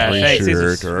 guys. Yeah, we thanks. appreciate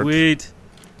These are it. sweet.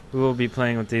 We will be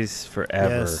playing with these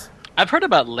forever. Yes. I've heard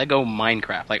about Lego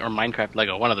Minecraft, or Minecraft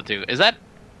Lego, one of the two. Has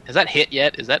that hit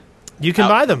yet? Is that You can out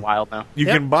buy for a them. while now? You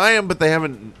Yep. can buy them, but they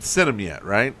haven't sent them yet,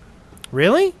 right?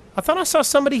 Really? I thought I saw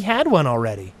somebody had one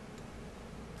already.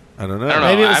 I don't know. I don't know.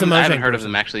 Maybe it was I a haven't Mojang heard of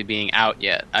person. them actually being out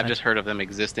yet. I've just heard of them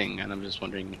existing, and I'm just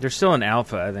wondering. They're still in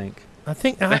alpha, I think. I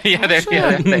think. yeah,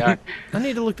 actually, they are. I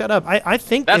need to look that up. I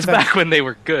think That's they've back when they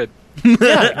were good.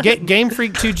 Yeah, Game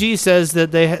Freak 2G says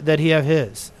that he have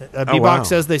his. B-Box wow.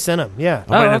 says they sent him. Yeah,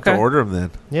 I might Oh, have to okay. order them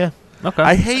then. yeah. Okay.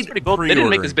 I hate Pretty cool. They didn't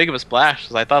make as pre-ordering. big of a splash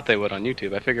as I thought they would on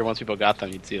YouTube. I figured once people got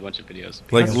them, you'd see a bunch of videos.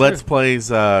 Like That's Let's Plays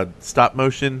stop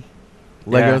motion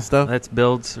Lego stuff. That's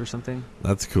builds or something.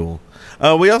 That's cool.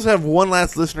 We also have one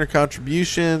last listener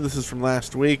contribution. This is from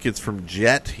last week. It's from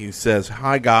Jet. He says,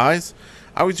 "Hi guys,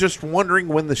 I was just wondering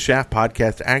when the Shaft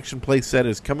Podcast action play set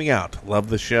is coming out. Love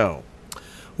the show."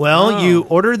 Well, Oh. you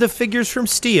order the figures from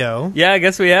Stio. Yeah, I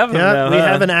guess we have them Yeah, now. we huh?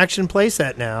 have an action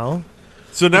playset now.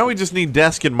 So now we just need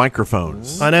desk and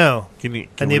microphones. I know. Can you,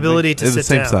 And the ability to they're the sit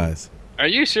same down. size. Are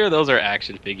you sure those are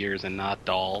action figures and not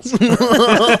dolls?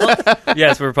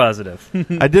 Yes, we're positive.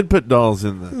 I did put dolls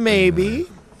in the. Maybe.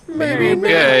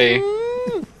 okay.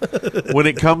 When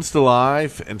it comes to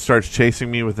life and starts chasing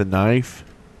me with a knife,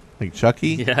 like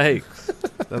Chucky, Yikes.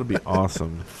 that'll be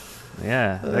awesome.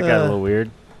 Yeah, that got a little weird.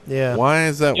 Yeah. Why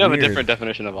is that You have weird? a different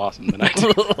definition of awesome than I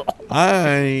do.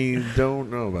 I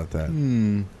don't know about that.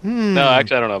 No,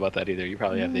 actually, I don't know about that either. You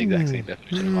probably have the exact same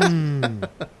definition of awesome.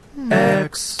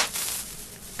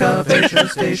 Excavation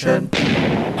station.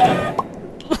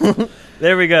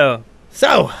 There we go.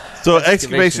 So, So,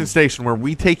 excavation station, where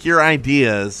we take your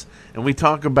ideas and we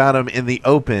talk about them in the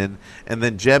open, and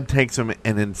then Jeb takes them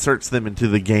and inserts them into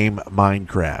the game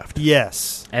Minecraft.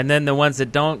 yes. And then the ones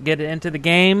that don't get into the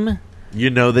game You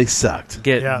know they sucked.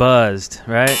 get Yeah. buzzed,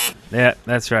 right? Yeah,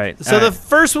 that's right. So All the right.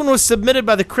 first one was submitted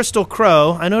by the Crystal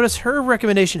Crow. I notice her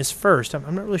recommendation is first.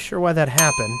 I'm not really sure why that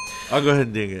happened. I'll go ahead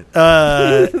and dig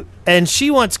it. And she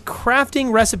wants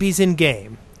crafting recipes in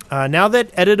game. Now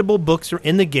that editable books are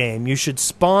in the game, you should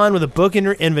spawn with a book in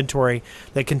your inventory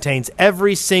that contains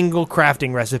every single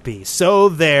crafting recipe. So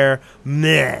there,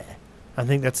 meh. I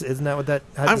think that's, isn't that what that,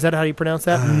 is that how you pronounce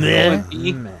that? Meh.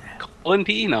 Colon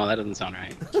P? No, that doesn't sound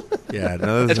right. Yeah,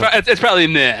 no, It's, it's probably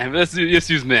meh. Let's just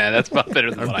use meh. That's better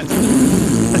than what I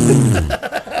said.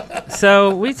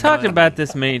 So we talked about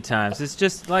this many times. It's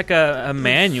just like a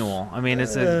manual. I mean,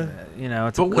 it's a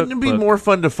it's a but wouldn't it be cookbook. more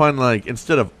fun to find, like,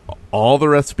 instead of all the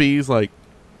recipes, like,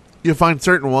 you find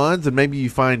certain ones and maybe you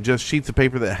find just sheets of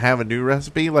paper that have a new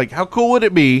recipe? Like, how cool would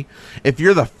it be if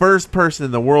you're the first person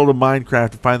in the world of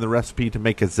Minecraft to find the recipe to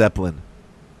make a Zeppelin?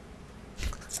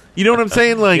 You know what I'm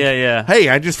saying? Like, Yeah. hey,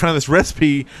 I just found this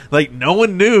recipe. Like, no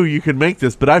one knew you could make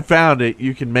this, but I found it.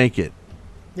 You can make it.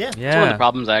 Yeah. It's one of Yeah. the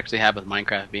problems I actually have with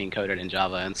Minecraft being coded in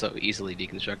Java and so easily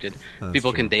deconstructed.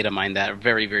 People can data mine that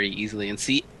very, very easily and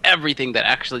see everything that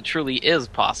actually truly is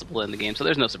possible in the game, so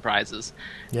there's no surprises.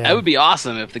 Yeah. It would be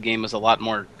awesome if the game was a lot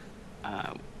more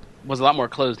was a lot more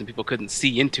closed and people couldn't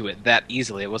see into it that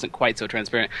easily. It wasn't quite so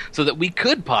transparent, so that we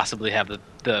could possibly have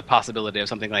the possibility of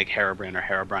something like Herobrine or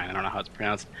Herobrine. I don't know how it's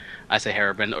pronounced. I say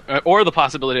Herobrine, or the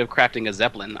possibility of crafting a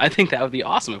Zeppelin. I think that would be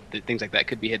awesome if things like that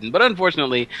could be hidden. But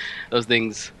unfortunately, those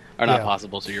things are not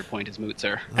possible. So your point is moot,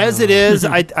 sir. As it is,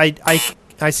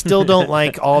 I still don't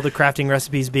like all the crafting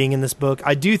recipes being in this book.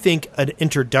 I do think an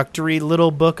introductory little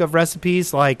book of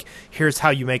recipes, like here's how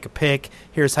you make a pick,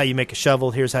 here's how you make a shovel,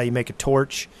 here's how you make a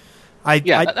torch.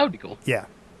 That would be cool. Yeah.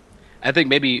 I think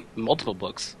maybe multiple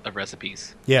books of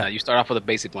recipes. Yeah. You start off with a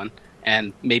basic one,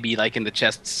 and maybe like in the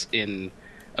chests in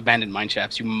abandoned mine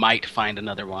shafts, you might find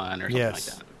another one or something like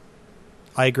that.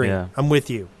 I agree. Yeah. I'm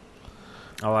with you.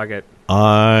 I like it.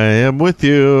 I am with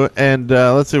you. And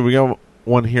let's see, we got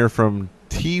one here from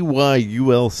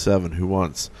TYUL7 who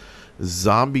wants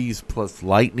zombies plus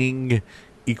lightning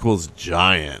equals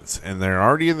giants. And they're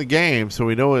already in the game, so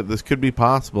we know this could be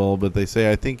possible. But they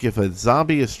say, I think if a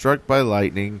zombie is struck by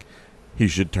lightning, he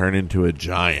should turn into a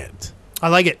giant. I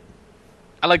like it.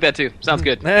 I like that too. Sounds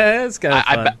good. It's kind of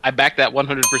fun. I back that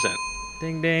 100%.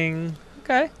 Ding ding.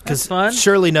 Okay, that's fun.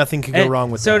 Surely nothing could go wrong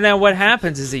with that. So now what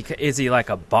happens? Is he like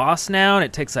a boss now, and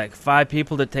it takes like 5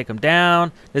 people to take him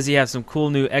down? Does he have some cool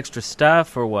new extra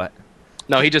stuff, or what?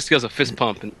 No, he just goes a fist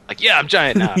pump and like, yeah, I'm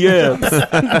giant now. Yeah.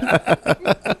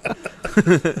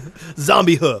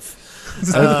 Zombie hoof.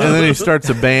 And then he starts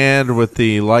a band with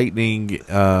the lightning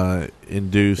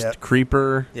induced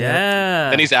creeper.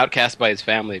 Yeah. Then he's outcast by his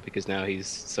family because now he's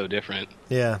so different.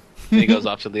 Yeah. And he goes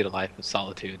off to lead a life of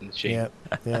solitude and shame.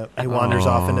 Yeah. He wanders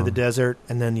off into the desert,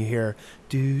 and then you hear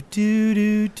do do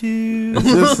do do. Is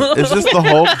this the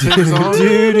Hulk song?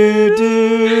 Do do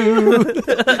do.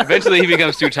 Eventually, he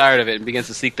becomes too tired of it and begins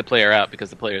to seek the player out because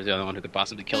the player is the only one who could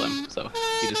possibly kill him. So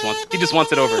he just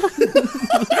wants it over.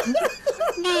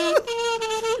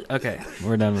 Okay,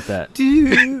 we're done with that.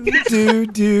 Do, do,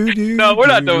 do, do, no, we're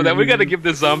not done with that. We got to give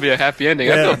this zombie a happy ending.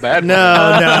 Yeah. I feel bad.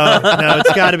 No.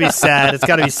 It's got to be sad. It's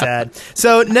got to be sad.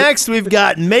 So next we've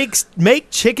got make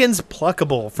chickens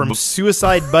pluckable from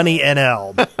Suicide Bunny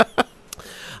NL.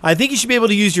 I think you should be able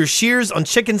to use your shears on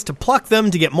chickens to pluck them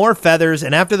to get more feathers,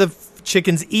 and after the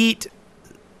chickens eat,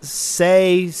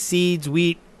 say seeds,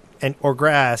 wheat, or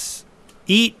grass,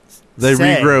 they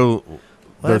regrow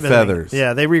their feathers.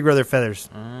 Yeah, they regrow their feathers.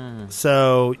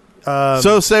 So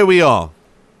say we all.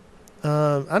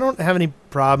 I don't have any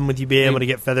problem with you being able to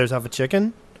get feathers off a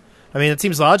chicken. I mean, it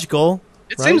seems logical.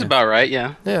 It seems about right,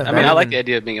 yeah. I mean, I like the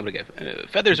idea of being able to get...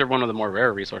 feathers are one of the more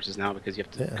rare resources now because you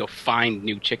have to go find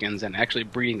new chickens, and actually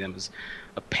breeding them is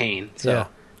a pain. So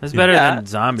it's better than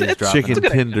zombies dropping. Chicken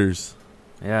tenders.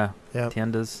 Yeah.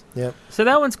 Tendas. Yep. So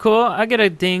that one's cool. I get a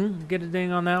ding. Get a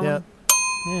ding on that one. Yeah.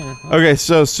 Okay,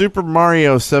 so Super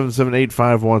Mario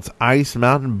 7785 wants ice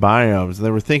mountain biomes. They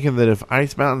were thinking that if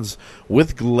ice mountains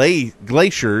with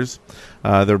glaciers,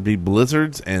 there would be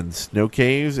blizzards and snow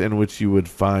caves in which you would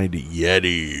find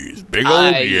yetis, big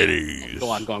old yetis. Go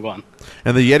on.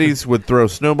 And the yetis would throw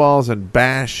snowballs and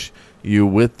bash you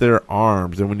with their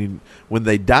arms, and when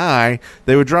they die,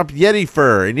 they would drop yeti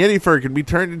fur, and yeti fur can be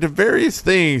turned into various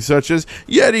things such as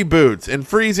yeti boots, and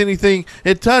freeze anything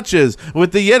it touches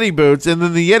with the yeti boots, and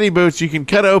then the yeti boots you can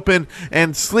cut open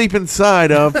and sleep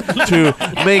inside of to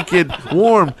make it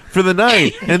warm for the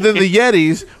night. And then the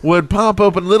yetis would pop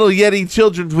open little yeti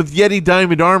children with yeti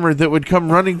diamond armor that would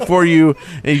come running for you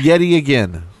a yeti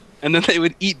again. And then they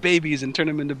would eat babies and turn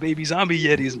them into baby zombie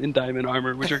yetis in diamond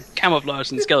armor, which are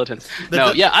camouflaged and skeletons.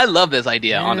 I love this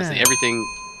idea, honestly.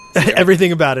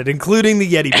 Everything about it, including the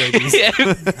yeti babies.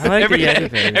 I like the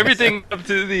yeti babies. Everything up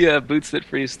to the boots that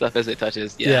freeze stuff as it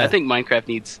touches. I think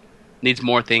Minecraft needs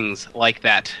more things like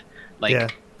that,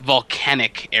 like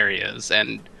volcanic areas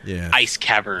and ice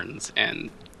caverns and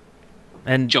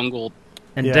jungle.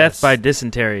 And death by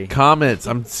dysentery. Comets.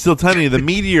 I'm still telling you, the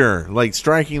meteor, like,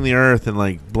 striking the Earth and,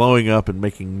 like, blowing up and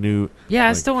making new... Yeah,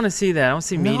 I still want to see that. I want to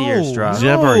see meteors drop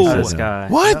out of the sky.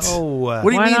 What? No. What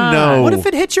do you mean, not? no? What if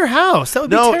it hit your house? That would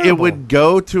be terrible. It would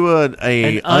go to an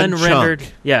unrendered...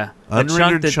 chunk. Yeah.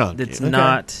 Unrendered chunk. That's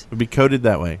not... It would be coded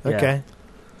that way. Okay.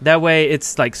 That way,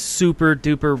 it's like super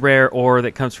duper rare ore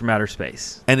that comes from outer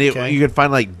space. And you can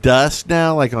find like dust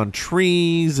now, like on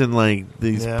trees and like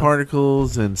these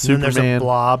particles and Superman. And there's a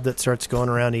blob that starts going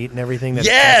around eating everything.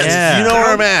 Yes! You know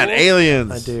where I'm at.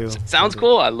 Aliens. I do. Sounds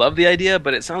cool. I love the idea,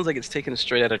 but it sounds like it's taken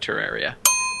straight out of Terraria.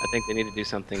 I think they need to do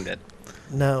something that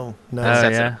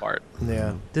sets it apart.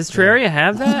 Yeah. Does Terraria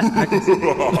have that?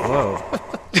 Whoa.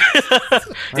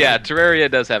 Yeah, Terraria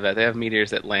does have that. They have meteors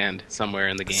that land somewhere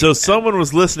in the game. So someone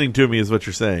was listening to me is what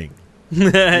you're saying.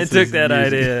 I took that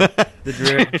idea. The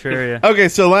Drearia. Okay,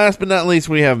 so last but not least,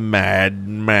 we have Mad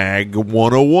Mag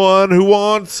 101 who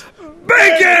wants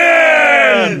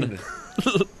bacon!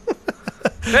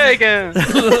 Bacon!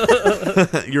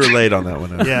 You were late on that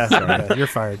one. Evan. Yeah, sorry, you're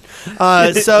fired.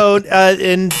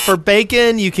 And for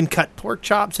bacon, you can cut pork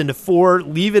chops into 4,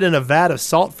 leave it in a vat of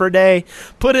salt for a day,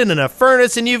 put it in a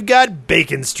furnace, and you've got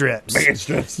bacon strips. Bacon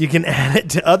strips. You can add it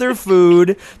to other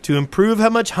food to improve how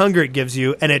much hunger it gives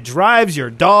you, and it drives your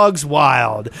dogs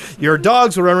wild. Your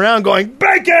dogs will run around going,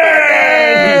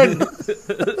 bacon!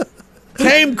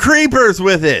 Tame creepers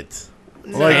with it.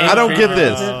 Like, I don't get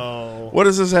this. Oh. What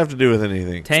does this have to do with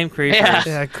anything? Tame creepers.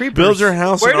 Yeah, creepers. Build your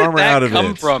house Where and did armor out that of come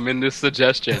it. from in this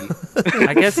suggestion?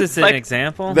 I guess it's an Like-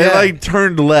 example. They Yeah.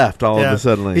 turned left all of Yeah. a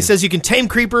sudden. He says you can tame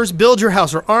creepers, build your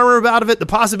house or armor out of it. The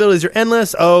possibilities are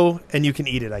endless. Oh, and you can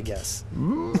eat it, I guess.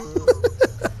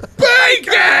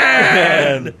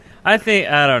 bacon. I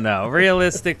don't know.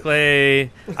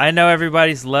 Realistically, I know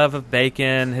everybody's love of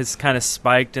bacon has kind of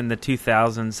spiked in the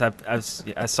 2000s.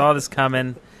 I saw this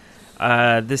coming.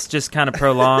 This just kind of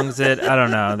prolongs it. I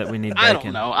don't know that we need bacon. I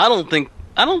don't know.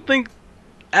 I don't think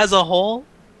as a whole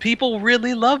people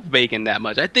really love bacon that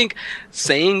much. I think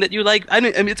saying that you like I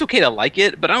mean it's okay to like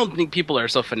it, but I don't think people are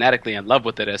so fanatically in love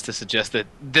with it as to suggest that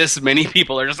this many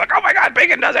people are just like, oh my god,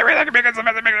 bacon does everything, bacon's the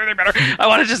best, it makes everything better. I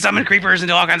want to just summon creepers and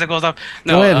do all kinds of cool stuff.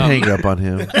 No, Go ahead and hang up on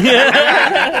him.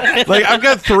 Like, I've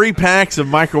got 3 packs of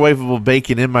microwavable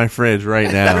bacon in my fridge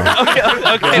right now.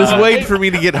 okay. Just waiting for me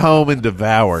to get home and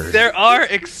devour it. There are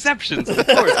exceptions, of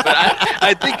course, but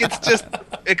I think it's just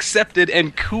accepted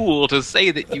and cool to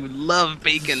say that you love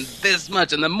bacon this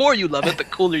much, and the more you love it, the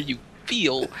cooler you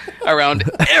feel around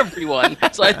everyone.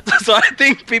 So I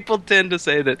think people tend to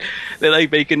say that they like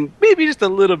bacon maybe just a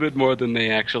little bit more than they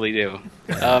actually do.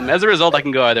 As a result, I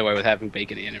can go either way with having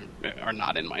bacon in or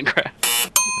not in Minecraft.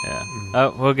 Yeah.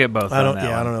 Oh, we'll get both. I on that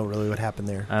don't one. know really what happened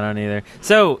there. I don't either.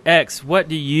 So, X, what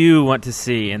do you want to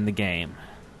see in the game?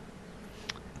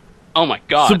 Oh my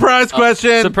god! Surprise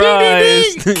question.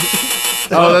 Surprise!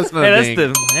 Oh, that's not Hey, that's me.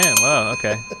 the whoa.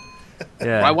 Okay.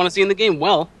 Yeah. What I want to see in the game.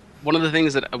 Well, one of the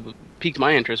things that piqued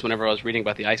my interest whenever I was reading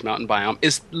about the Ice Mountain biome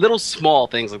is little small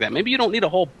things like that. Maybe you don't need a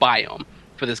whole biome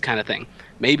for this kind of thing.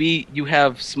 Maybe you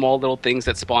have small little things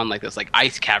that spawn like this, like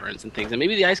ice caverns and things. And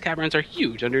maybe the ice caverns are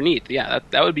huge underneath. Yeah,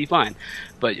 that would be fine.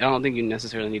 But I don't think you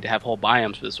necessarily need to have whole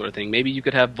biomes for this sort of thing. Maybe you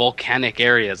could have volcanic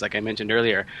areas, like I mentioned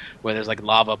earlier, where there's like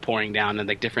lava pouring down and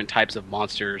like different types of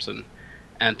monsters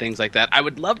and things like that. I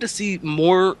would love to see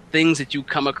more things that you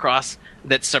come across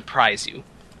that surprise you.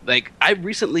 Like, I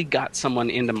recently got someone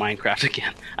into Minecraft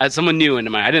again. I had someone new into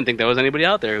Minecraft. I didn't think there was anybody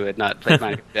out there who had not played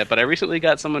Minecraft yet, but I recently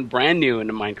got someone brand new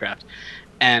into Minecraft.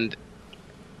 And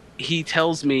he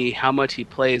tells me how much he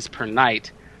plays per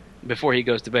night before he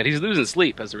goes to bed. He's losing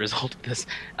sleep as a result of this.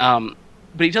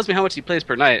 But he tells me how much he plays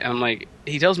per night. And I'm like,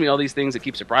 he tells me all these things that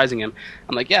keep surprising him.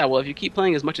 I'm like, yeah, well, if you keep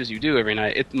playing as much as you do every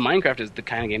night, Minecraft is the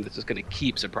kind of game that's just going to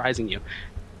keep surprising you.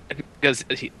 Because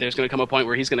there's going to come a point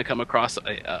where he's going to come across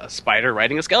a spider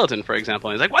riding a skeleton, for example,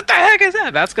 and he's like, what the heck is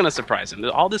that? That's going to surprise him.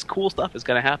 All this cool stuff is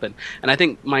going to happen. And I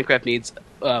think Minecraft needs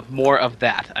more of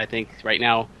that. I think right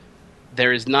now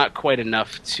there is not quite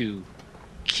enough to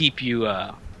keep you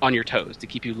on your toes, to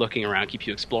keep you looking around, keep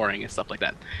you exploring and stuff like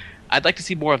that. I'd like to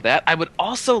see more of that. I would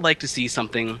also like to see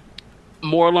something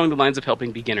more along the lines of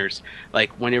helping beginners.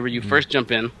 Like whenever you first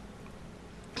jump in,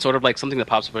 sort of like something that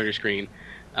pops up on your screen,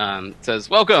 says,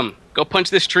 welcome, go punch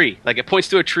this tree. Like, it points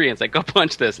to a tree and it's like, go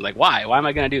punch this. And like, why am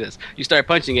I going to do this? You start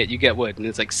punching it, you get wood. And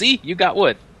it's like, see, you got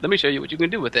wood. Let me show you what you can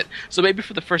do with it. So maybe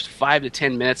for the first 5 to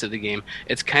 10 minutes of the game,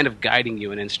 it's kind of guiding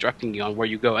you and instructing you on where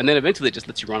you go. And then eventually it just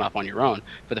lets you run off on your own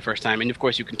for the first time. And of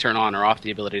course you can turn on or off the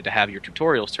ability to have your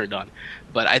tutorials turned on.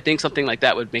 But I think something like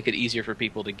that would make it easier for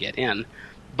people to get in.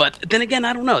 But then again,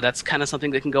 I don't know. That's kind of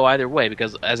something that can go either way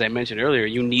because, as I mentioned earlier,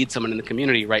 you need someone in the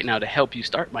community right now to help you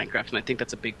start Minecraft, and I think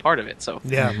that's a big part of it. So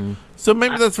Yeah. So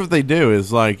maybe that's what they do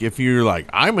is, like, if you're like,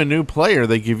 I'm a new player,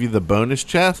 they give you the bonus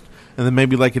chest and then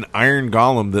maybe like an iron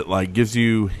golem that like gives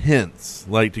you hints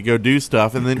like to go do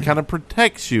stuff and then kind of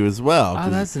protects you as well. Oh,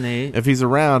 'Cause that's neat. if he's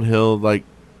around, he'll like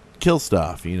kill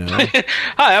stuff, you know.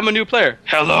 Hi, I'm a new player.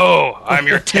 Hello, I'm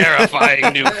your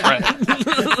terrifying new friend.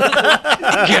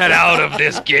 Get out of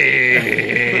this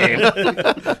game.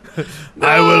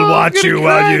 I will watch you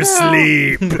while you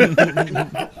sleep.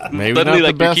 Maybe Literally, not the like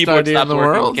your best keyboard idea in stops the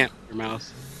working. world. You can't move your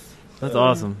mouse. That's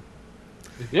awesome.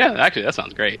 Yeah, actually, that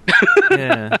sounds great.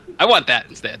 Yeah. I want that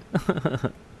instead.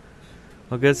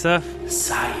 Well, good stuff.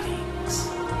 Sightings.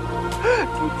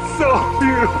 So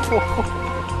beautiful.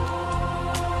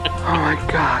 Oh my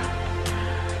god.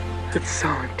 It's so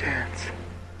intense.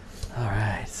 All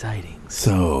right, sightings.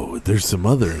 So, there's some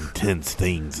other intense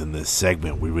things in this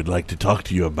segment we would like to talk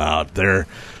to you about. They're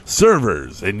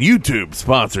servers and YouTube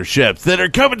sponsorships that are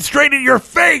coming straight in your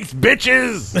face,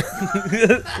 bitches!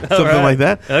 Something like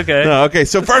that. Okay. No, okay,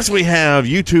 so first we have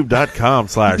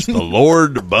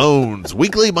youtube.com/TheLordBones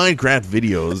weekly Minecraft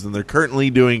videos, and they're currently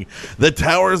doing the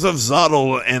Towers of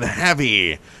Zottel and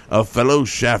Havi, a fellow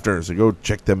shafter. So go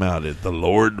check them out at The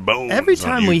Lord Bones. Every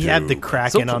time on we have YouTube. the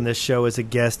Kraken on this show as a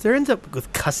guest, there ends up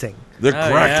with cussing. The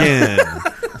Kraken.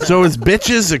 So is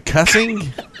bitches a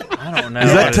cussing? I don't know.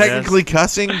 Is what that it technically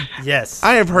cussing? Yes.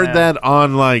 I have heard that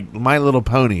on like My Little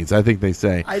Ponies. I think they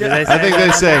say. I think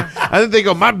they say. I think they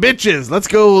go, my bitches. Let's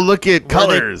go look at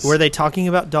colors. Were they talking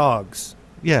about dogs?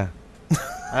 Yeah.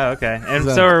 Oh, okay. And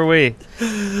so are we.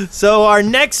 So our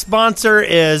next sponsor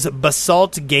is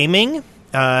Basalt Gaming.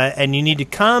 And you need to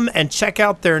come and check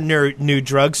out their new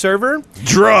drug server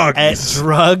Drugs at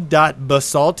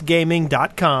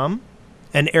drug.basaltgaming.com.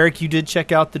 And Eric, you did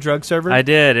check out the drug server? I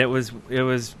did. It was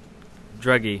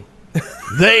druggy.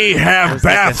 They have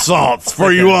bath salts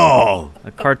for you all.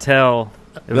 A cartel.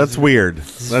 That's weird.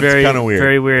 That's very kind of weird.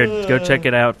 Very weird. Go check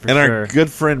it out for and sure. our good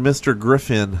friend Mr.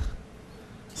 Griffin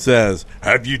says,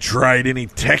 "Have you tried any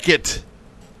Tekkit?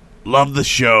 Love the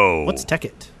show." What's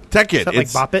Tekkit? Tekkit? Is that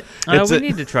like Bop It? We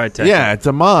need to try Tekkit. Yeah, it's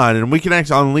a mod, and we can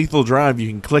actually on Lethal Drive. You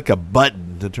can click a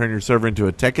button to turn your server into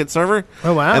a Tekkit server.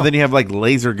 Oh wow! And then you have like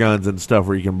laser guns and stuff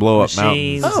where you can blow up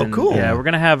mountains. Oh, cool. Yeah, we're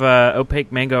gonna have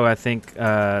Opaque Mango. I think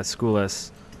school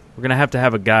us. We're gonna have to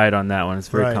have a guide on that one. It's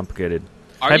very complicated.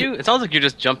 Are you? It sounds like you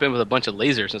just jump in with a bunch of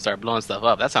lasers and start blowing stuff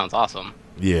up. That sounds awesome.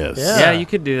 Yes. Yeah, you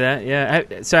could do that. Yeah.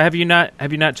 So have you not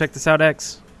checked this out,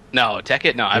 X? No,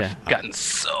 Tekkit? No, I've gotten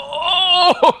so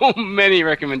many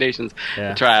recommendations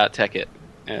to try out Tekkit.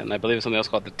 And I believe it's something else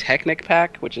called the Technic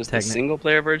Pack, which is the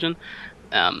single-player version.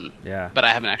 But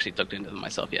I haven't actually looked into them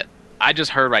myself yet. I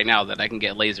just heard right now that I can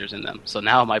get lasers in them. So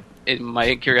now my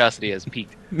curiosity has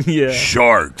peaked. Yeah.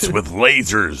 Sharks with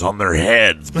lasers on their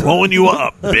heads blowing you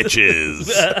up,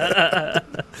 bitches.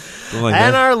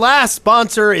 And our last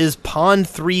sponsor is Pond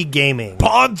 3 Gaming.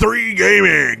 Pond 3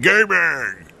 Gaming.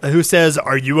 Who says,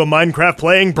 "Are you a Minecraft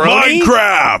playing brony?"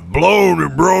 Minecraft, blown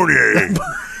and brony.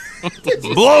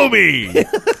 Blow me.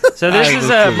 So this is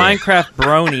a Minecraft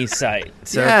brony site.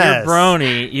 So if you're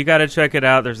brony, you got to check it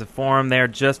out. There's a forum there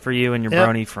just for you and your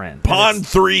brony friend.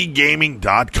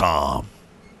 Pond3gaming.com.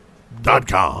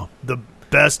 The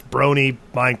best brony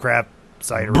Minecraft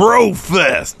site.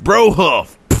 Brofest.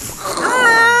 Brohoof.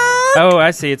 Oh,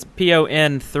 I see. It's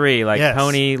PON3, like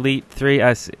Pony Elite 3.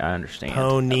 I see. I understand.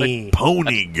 Pony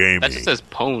Gaming. That just says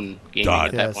Pwn Gaming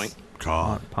at that point.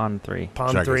 Pond 3.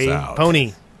 Pond Check 3. us out.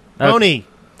 Pony.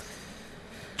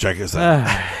 Check us out.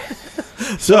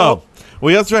 So,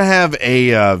 we also have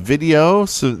a video.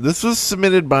 So this was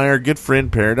submitted by our good friend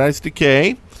Paradise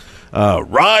Decay.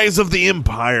 Rise of the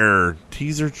Empire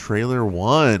teaser trailer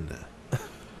 1.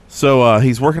 So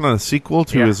he's working on a sequel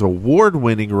to his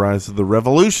award-winning Rise of the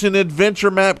Revolution adventure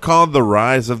map called The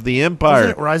Rise of the Empire.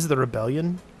 Wasn't it Rise of the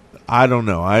Rebellion? I don't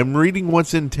know. I'm reading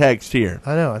what's in text here.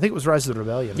 I know. I think it was Rise of the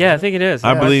Rebellion. Yeah, I think it is.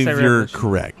 I believe you're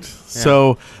correct. Yeah.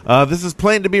 So this is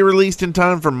planned to be released in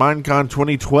time for Minecon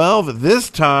 2012. This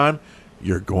time,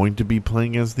 you're going to be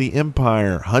playing as the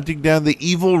Empire, hunting down the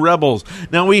evil rebels.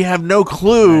 Now, we have no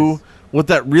clue what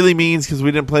that really means because we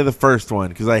didn't play the first one,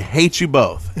 because I hate you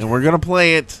both. And we're going to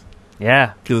play it.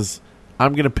 Yeah. Because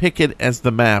I'm going to pick it as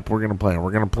the map we're going to play.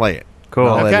 We're going to play it. Cool.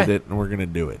 I'll edit it, and we're going to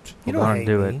do it. You don't hate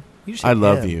do me. it. You I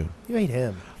love you. You hate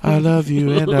him. I love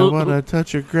you, and I want to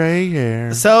touch your gray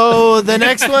hair. So the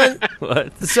next one.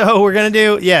 What? So we're gonna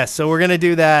do So we're gonna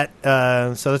do that.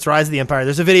 So that's Rise of the Empire.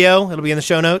 There's a video. It'll be in the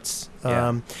show notes.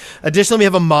 Additionally, we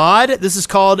have a mod. This is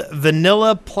called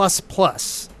Vanilla Plus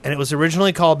Plus, and it was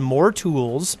originally called More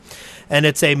Tools. And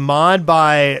it's a mod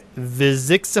by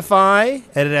Vizixify,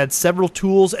 and it adds several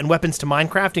tools and weapons to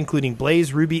Minecraft, including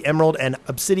Blaze, Ruby, Emerald, and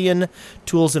Obsidian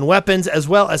tools and weapons, as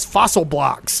well as fossil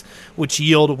blocks, which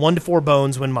yield 1 to 4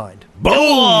 bones when mined. Boom!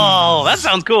 Oh, that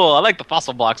sounds cool. I like the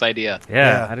fossil blocks idea.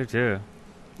 Yeah, I do too.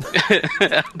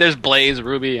 There's Blaze,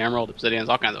 Ruby, Emerald, Obsidians,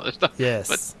 all kinds of other stuff. Yes.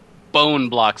 But bone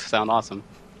blocks sound awesome.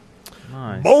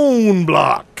 Nice. Bone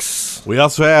blocks. We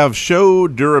also have Show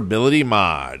Durability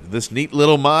Mod. This neat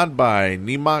little mod by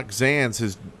Nemok Zans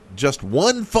has just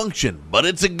one function, but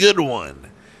it's a good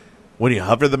one. When you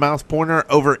hover the mouse pointer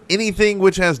over anything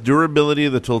which has durability,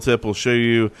 the tooltip will show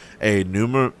you a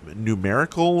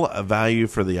numerical value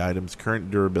for the item's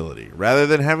current durability, rather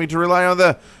than having to rely on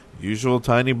the usual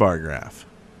tiny bar graph.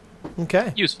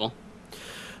 Okay. Useful.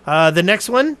 The next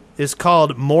one is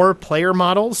called More Player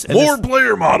Models. And More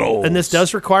player models. And this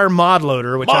does require Mod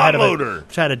Loader, which I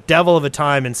had a devil of a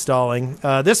time installing.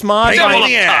 This mod... Pain in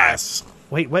the ass.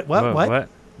 Wait, what? Whoa, What?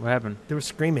 What happened? They were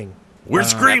screaming. We're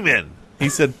screaming. He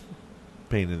said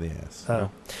pain in the ass. Oh.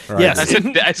 All Yes.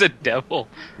 I said devil.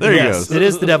 There Yes, he goes. it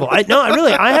is the devil. I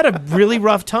had a really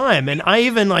rough time, and I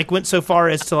even went so far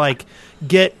as to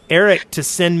get Eric to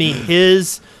send me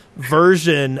his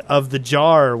version of the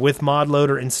jar with Mod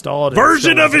Loader installed.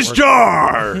 Version of his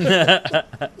jar.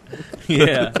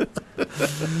 Yeah.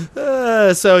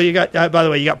 So you got. By the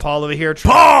way, you got Paul over here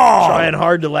Paul! trying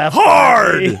hard to laugh.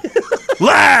 Hard!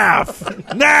 Laugh!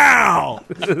 Now!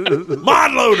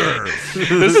 Mod Loader!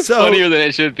 This is So- funnier than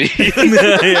it should be.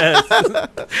 Yes.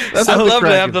 I'd love to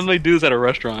have them do this at a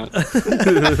restaurant.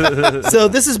 So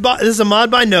this is a mod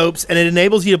by Nopes, and it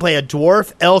enables you to play a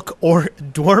dwarf, elk, or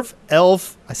dwarf,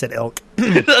 elf. I said elk.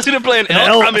 I was going to play an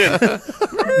elk. I'm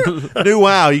in. New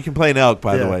WoW, you can play an elk,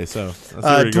 by the Yeah. way. So that's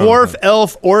where you're going Dwarf, with that.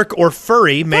 elf, orc, or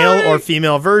furry, male or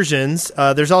female versions.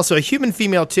 There's also a human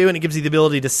female too, and it gives you the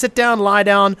ability to sit down, lie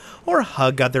down, or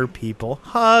hug other people.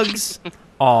 Hugs.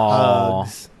 Aw.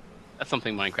 Hugs. That's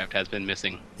something Minecraft has been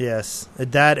missing. Yes,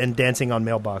 that and dancing on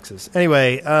mailboxes.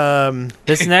 Anyway,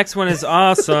 This next one is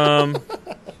awesome.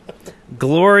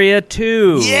 Gloria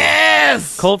 2.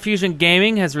 Yes! Cold Fusion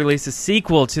Gaming has released a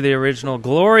sequel to the original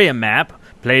Gloria map,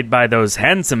 played by those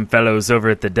handsome fellows over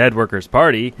at the Dead Workers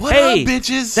Party. What hey, up,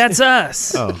 bitches? that's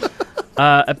us. Oh.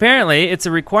 Apparently, it's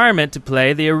a requirement to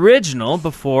play the original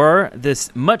before this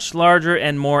much larger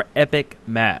and more epic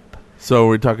map. So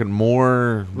we're talking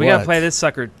more. We gotta play this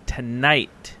sucker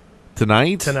tonight.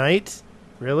 Tonight? tonight,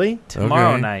 really?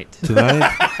 Tomorrow Okay. night. Tonight?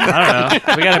 I don't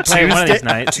know. We gotta play one of these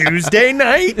nights. Tuesday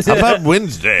night. How about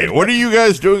Wednesday? What are you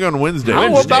guys doing on Wednesday?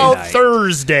 How Wednesday about night.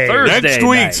 Thursday? Thursday. Next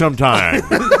week night. sometime.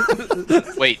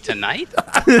 Wait, tonight? All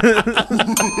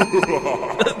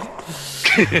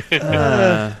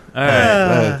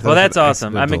right. Well, that's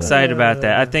awesome. I'm excited about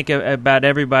that. I think about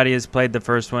everybody has played the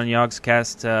first one.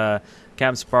 Yogscast,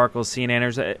 Captain Sparkle, Sea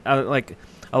Nanners. Like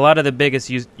a lot of the biggest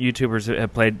YouTubers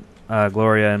have played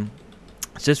Gloria, and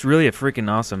it's just really a freaking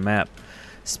awesome map.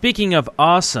 Speaking of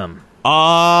awesome,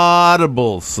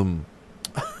 Audiblesome.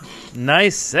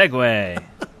 nice segue.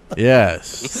 Yes.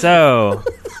 So,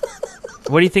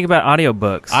 what do you think about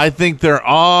audiobooks? I think they're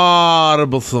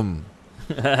audiblesome.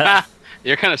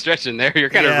 You're kind of stretching there. You're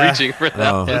kind Yeah. of reaching for that.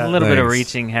 Oh, a little bit of thanks.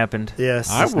 reaching happened. Yes.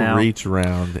 I Just will now. reach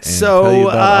around and tell you So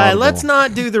about Audible. let's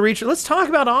not do the reach. Let's talk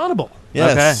about Audible.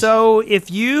 Yes. Okay. So if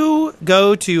you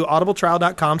go to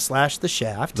audibletrial.com/the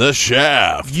shaft, The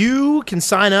Shaft. you can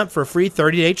sign up for a free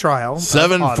 30-day trial. of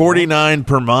 $7.49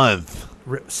 per month.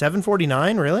 Audible.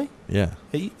 $7.49, really? Yeah.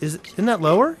 Isn't that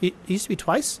lower? It used to be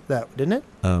twice that, didn't it?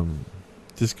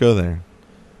 Just go there.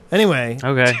 Anyway,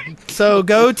 Okay. so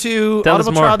go to Tell us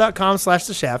more.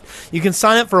 audibletrial.com/the shaft. You can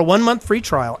sign up for a 1-month free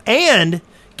trial and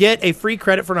get a free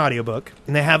credit for an audiobook.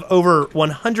 And they have over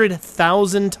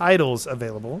 100,000 titles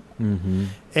available. Mm-hmm.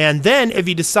 And then if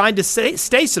you decide to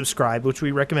stay subscribed, which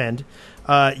we recommend,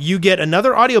 you get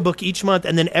another audiobook each month.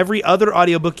 And then every other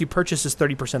audiobook you purchase is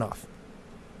 30% off.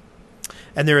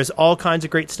 And there is all kinds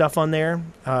of great stuff on there.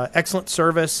 Excellent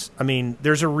service. I mean,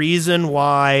 there's a reason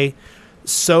why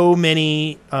so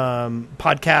many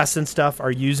podcasts and stuff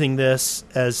are using this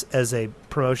as a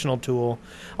promotional tool.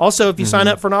 Also, if you sign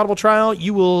up for an Audible trial,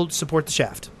 you will support the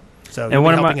Shaft. So you'll be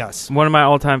helping us. One of my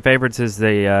all-time favorites is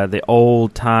the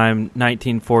old-time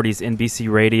 1940s NBC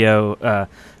radio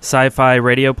sci-fi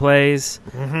radio plays.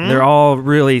 Mm-hmm. They're all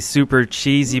really super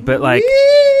cheesy, but like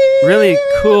really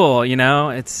cool. You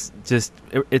know, it's just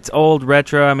it's old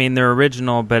retro. I mean, they're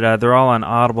original, but they're all on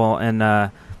Audible, and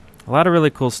a lot of really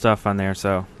cool stuff on there.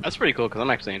 So That's pretty cool because I'm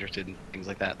actually interested in things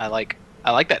like that. I like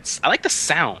that. I like the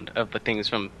sound of the things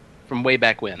from way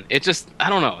back when. It just, I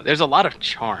don't know. There's a lot of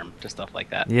charm to stuff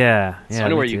like that. yeah. So I know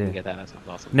me where you too. can get that. That sounds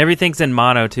awesome. And everything's in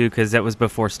mono too, because that was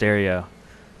before stereo.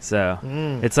 So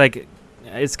it's like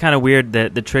it's kind of weird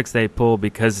that the tricks they pull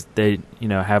because they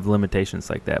have limitations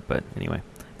like that. But anyway,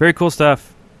 very cool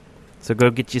stuff. So go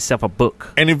get yourself a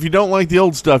book. And if you don't like the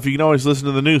old stuff, you can always listen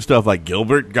to the new stuff like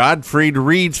Gilbert Gottfried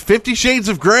reads 50 Shades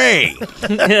of Grey.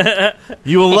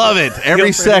 You will love it,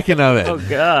 every second of it. Oh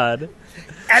God.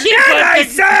 And then I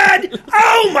said,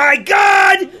 "Oh my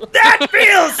God, that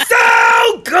feels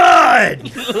so good."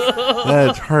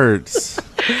 That hurts.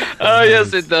 Oh,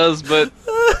 yes, it does, but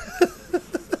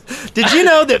Did you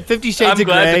know that 50 Shades I'm of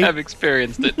glad Grey? to have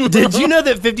experienced it. Did you know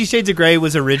that 50 Shades of Grey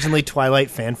was originally Twilight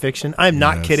fan fiction? I'm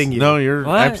not Yes. kidding you. No, you're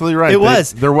What? absolutely right. It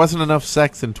was. There wasn't enough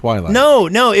sex in Twilight. No,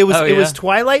 it was Oh, it was yeah?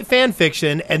 Twilight fan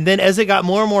fiction, and then as it got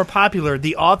more and more popular,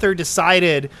 the author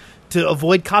decided to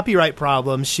avoid copyright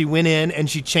problems, she went in and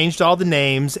she changed all the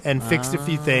names and fixed a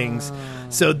few things.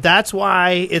 So that's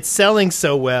why it's selling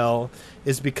so well,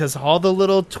 is because all the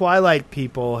little Twilight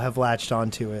people have latched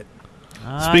onto it.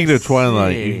 Speaking of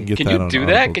Twilight, you can get Can that you on do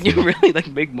that? Audible, Can you too. really like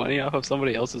make money off of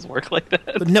somebody else's work like that?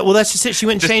 But no, well, that's just it. She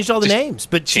went and changed all the just names.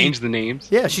 But Change the names.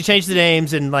 Yeah, she changed the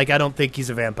names, and like I don't think he's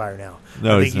a vampire now.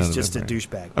 No, I he's think he's not a just a vampire.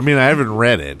 douchebag. I mean, I haven't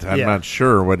read it. I'm Yeah. not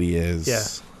sure what he is. Yeah,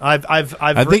 I've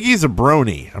I think he's a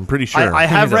brony. I'm pretty sure. I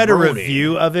have He's a read a brony.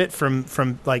 review of it from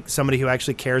like somebody who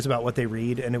actually cares about what they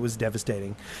read, and it was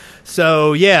devastating.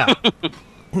 So yeah,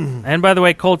 And by the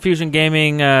way, Cold Fusion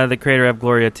Gaming, the creator of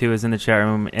Gloria 2, is in the chat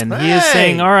room, and he is Hey!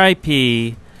 saying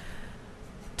R.I.P.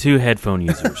 to headphone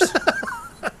users.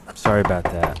 Sorry about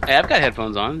that. Hey, I've got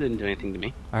headphones on. Didn't do anything to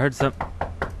me. I heard some.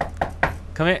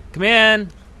 Come in.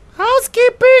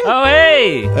 housekeeping. Oh,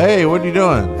 hey! Hey, what are you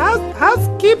doing?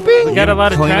 Housekeeping. We got a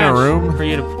lot of Clean our trash room? for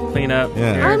you to clean up.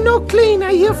 Yeah. here. I'm no clean.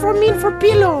 I hear from in for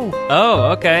pillow.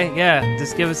 Oh, okay. Yeah,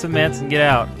 just give us some mints and get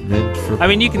out. I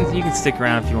mean, you can stick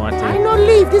around if you want to. no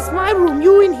leave. This is my room.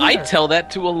 You in here. I tell that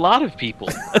to a lot of people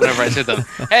whenever I say to them,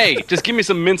 "Hey, just give me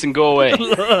some mints and go away."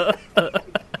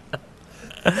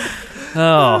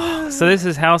 Oh, so this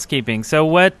is housekeeping. So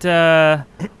what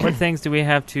things do we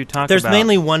have to talk There's about?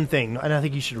 mainly one thing, and I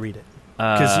think you should read it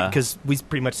Uh, because we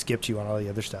pretty much skipped you on all the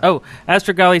other stuff. Oh,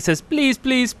 Astrogali says, please,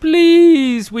 please,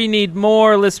 please, we need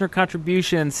more listener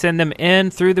contributions. Send them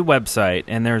in through the website.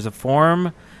 And there's a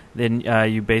form. Then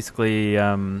you basically,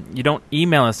 you don't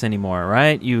email us anymore,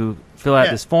 right? You fill out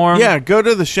Yeah. this form. Yeah, go to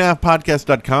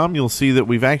theshaftpodcast.com. You'll see that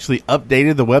we've actually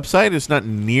updated the website. It's not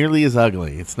nearly as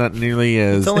ugly. It's not nearly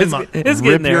as It's only my, It's rip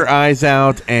getting there. your eyes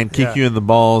out and kick Yeah. you in the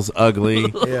balls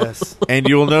ugly. yes. And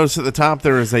you will notice at the top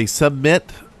there is a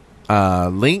submit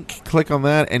link. Click on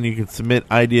that, and you can submit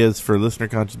ideas for listener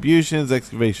contributions,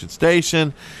 excavation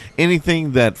station,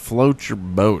 anything that floats your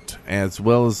boat, as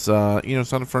well as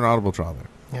sign up for an Audible trial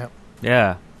there.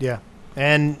 Yeah. Yeah.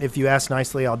 And if you ask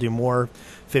nicely, I'll do more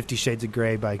 50 Shades of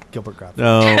Grey by Gilbert Gottfried.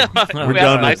 No, we're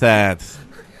done with that.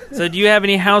 So do you have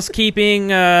any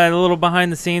housekeeping, a little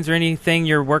behind the scenes, or anything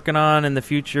you're working on in the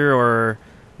future, or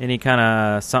any kind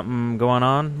of something going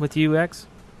on with you, X?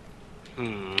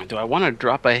 Do I want to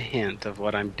drop a hint of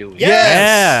what I'm doing?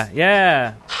 Yes!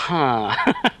 Yeah. Huh.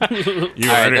 You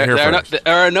All heard right, it here first.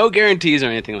 there are no guarantees or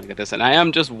anything like this, and I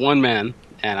am just one man,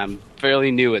 and I'm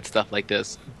fairly new at stuff like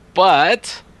this.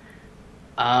 But,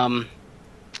 and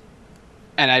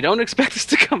I don't expect this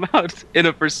to come out in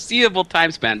a foreseeable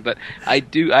time span, but I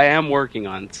am working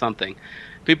on something.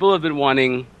 People have been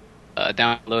wanting a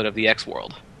download of the X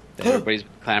World. Everybody's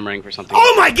clamoring for something.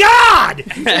 Oh my God!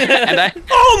 And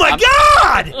Oh my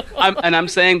God! I'm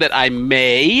saying that I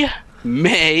may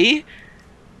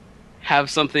have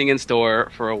something in store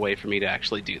for a way for me to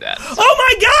actually do that. Oh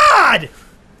my God!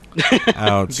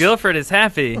 Ouch. Guilford is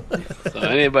happy. So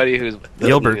anybody who's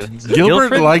Gilbert. listening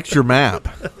Gilbert likes your map.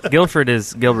 Guilford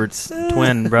is Gilbert's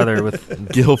twin brother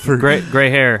with Guilford. gray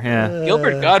hair. Yeah.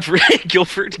 Gilbert Gottfried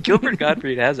Gilbert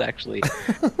Gottfried has actually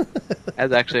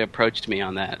approached me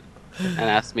on that and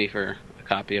asked me for a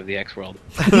copy of the X World.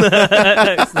 You don't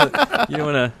want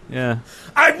to. Yeah.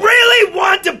 I really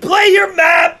want to play your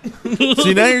map!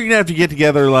 See, now you're gonna have to get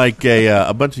together like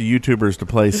a bunch of YouTubers to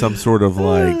play some sort of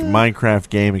like Minecraft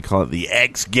game and call it the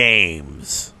X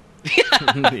Games.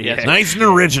 Yes. Nice and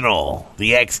original,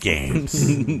 the X Games.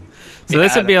 So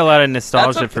this would be a lot of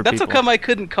nostalgia for That's people. how come I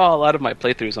couldn't call a lot of my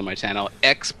playthroughs on my channel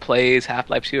X Plays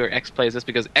Half-Life 2 or X Plays this,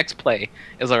 because X Play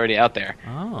is already out there.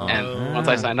 Oh. And once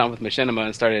I signed on with Machinima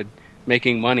and started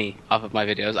making money off of my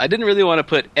videos, I didn't really want to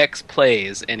put X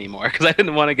Plays anymore because I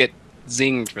didn't want to get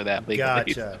zinged for that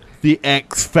legally. Gotcha. The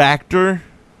X Factor.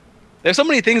 There's so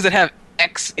many things that have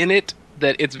X in it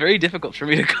that it's very difficult for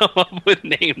me to come up with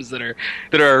names that are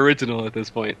original at this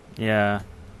point. Yeah.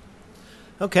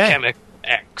 Okay. Chemic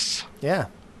X. Yeah.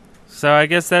 So I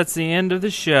guess that's the end of the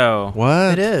show.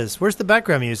 What? It is. Where's the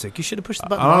background music? You should have pushed the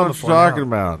button I don't know long what before you're talking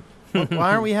now. about.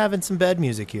 Why aren't we having some bed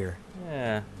music here?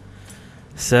 Yeah.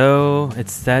 So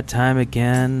it's that time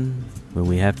again when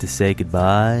we have to say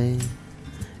goodbye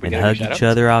and gotta hug give each shout-outs?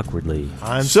 other awkwardly.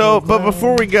 I'm But glad.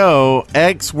 before we go,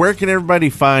 X, where can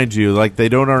everybody find you? Like they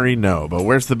don't already know, but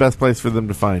where's the best place for them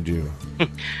to find you?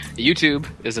 YouTube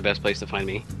is the best place to find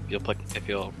me. If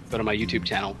you'll go to my YouTube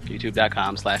channel,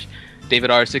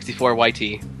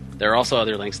 youtube.com/DavidR64YT. There are also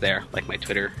other links there, like my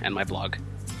Twitter and my blog,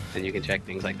 and you can check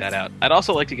things like that out. I'd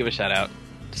also like to give a shout out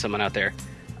to someone out there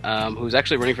who's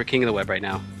actually running for King of the Web right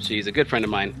now. She's a good friend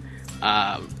of mine.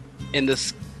 In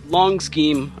this long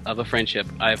scheme of a friendship,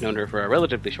 I have known her for a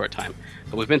relatively short time,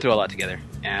 but we've been through a lot together.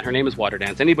 And her name is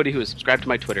Waterdance. Anybody who has subscribed to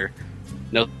my Twitter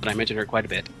knows that I mention her quite a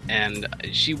bit. And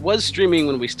she was streaming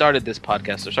when we started this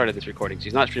podcast, or started this recording.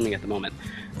 She's not streaming at the moment.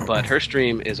 But her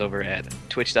stream is over at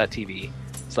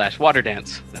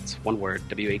twitch.tv/waterdance. That's one word,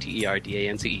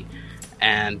 WATERDANCE.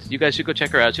 And you guys should go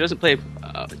check her out. She doesn't play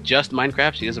just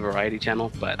Minecraft. She is a variety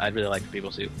channel, but I'd really like for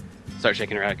people to start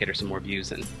checking her out, get her some more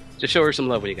views, and just show her some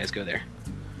love when you guys go there.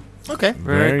 Okay.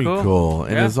 Very cool.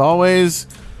 And Yeah. as always,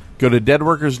 go to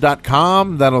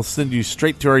deadworkers.com. That'll send you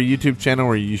straight to our YouTube channel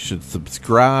where you should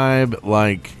subscribe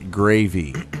like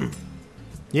gravy.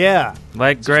 Yeah.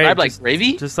 Like Subscribe gravy. like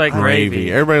gravy? Just like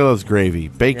gravy. Everybody loves gravy.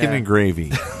 Bacon Yeah. and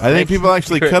gravy. I think people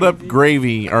actually cut up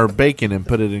gravy or bacon and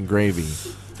put it in gravy.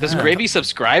 Does gravy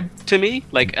subscribe to me?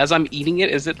 Like, as I'm eating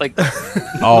it, is it like...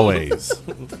 Always.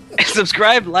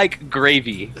 Subscribe like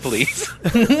gravy, please.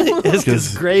 It's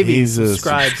because Gravy he's a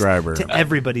subscribes subscriber. to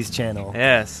everybody's channel.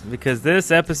 Yes, because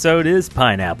this episode is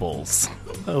pineapples.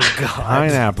 Oh, God.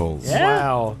 Pineapples.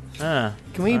 Wow. Ah,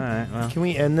 Can we all right, well. can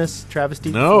we end this travesty?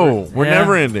 No, we're Yeah.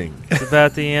 never ending. It's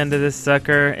about the end of this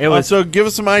sucker. It was Also, give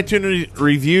us some iTunes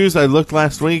reviews. I looked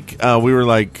last week. We were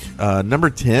like number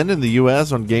 10 in the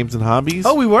U.S. on games and hobbies.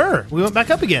 Oh, we were. We went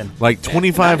back up again. Like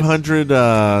 2,500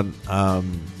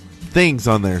 things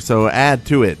on there. So add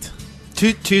to it.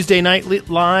 Tuesday night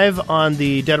live on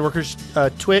the Dead Workers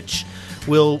Twitch.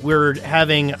 We're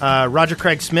having Roger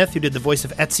Craig Smith, who did the voice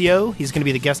of Ezio. He's going to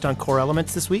be the guest on Core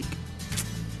Elements this week.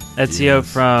 Ezio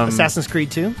from Assassin's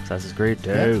Creed 2. Assassin's Creed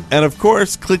 2. And of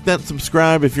course, click that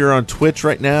subscribe if you're on Twitch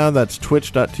right now. That's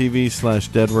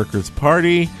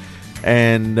twitch.tv/deadworkersparty.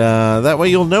 And that way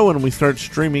you'll know when we start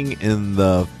streaming in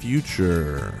the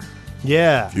future.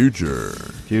 Yeah. Future.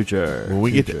 When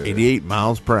we get to 88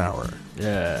 miles per hour.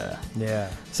 Yeah. Yeah.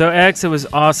 So, X, it was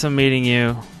awesome meeting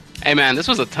you. Hey, man, this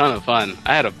was a ton of fun.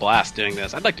 I had a blast doing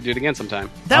this. I'd like to do it again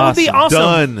sometime. That would be awesome.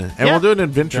 Done. And Yeah. we'll do an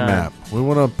adventure Done. map. We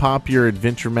want to pop your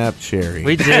adventure map cherry.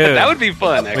 We do. That would be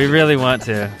fun, We actually. really want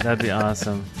to. That'd be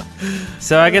awesome.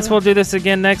 So I guess we'll do this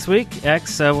again next week.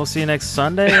 X, we'll see you next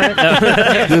Sunday, right?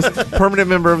 No. Just permanent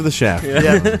member of the shaft.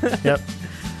 Yep.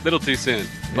 Little too soon,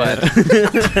 but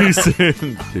Too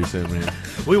soon. Too soon, man.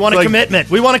 We want a Like- commitment.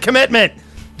 We want a commitment.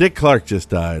 Dick Clark just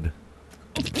died.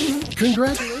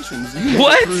 Congratulations, you made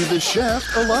What? it through The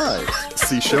Shaft alive.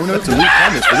 See show notes and leave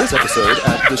comments for this episode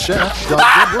at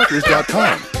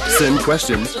theshaft.deadworkers.com. Send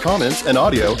questions, comments, and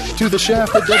audio to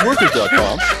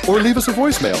theshaft@deadworkers.com or leave us a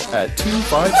voicemail at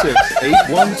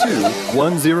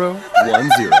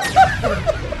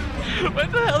 256-812-1010.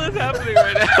 what the hell is happening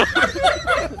right now?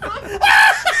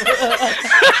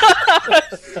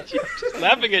 Just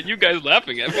laughing at you guys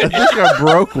laughing at me. I think I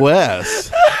broke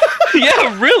Wes.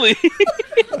 Yeah, really.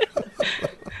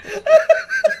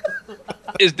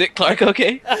 Is Dick Clark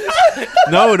okay?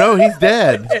 No, he's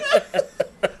dead.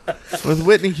 With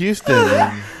Whitney Houston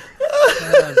and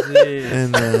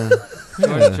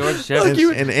George Jefferson. and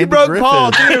You Andy broke Griffith.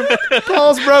 Paul, too.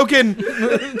 Paul's broken.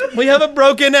 We have a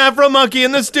broken Afro monkey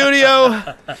in the studio.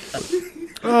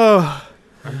 Oh.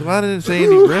 Why didn't it say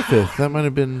Andy Griffith? That might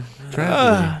have been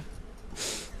tragedy.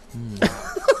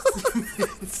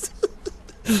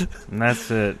 And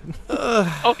that's it.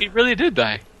 Oh, he really did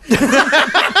die.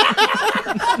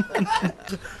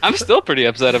 I'm still pretty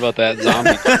upset about that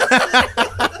zombie.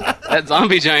 That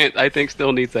zombie giant, I think,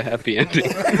 still needs a happy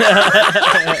ending.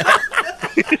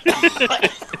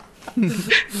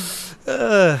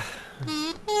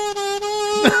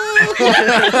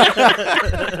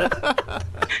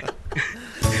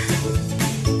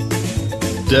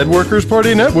 Dead Workers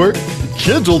Party Network.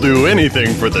 Kids will do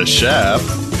anything for The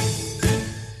Shaft.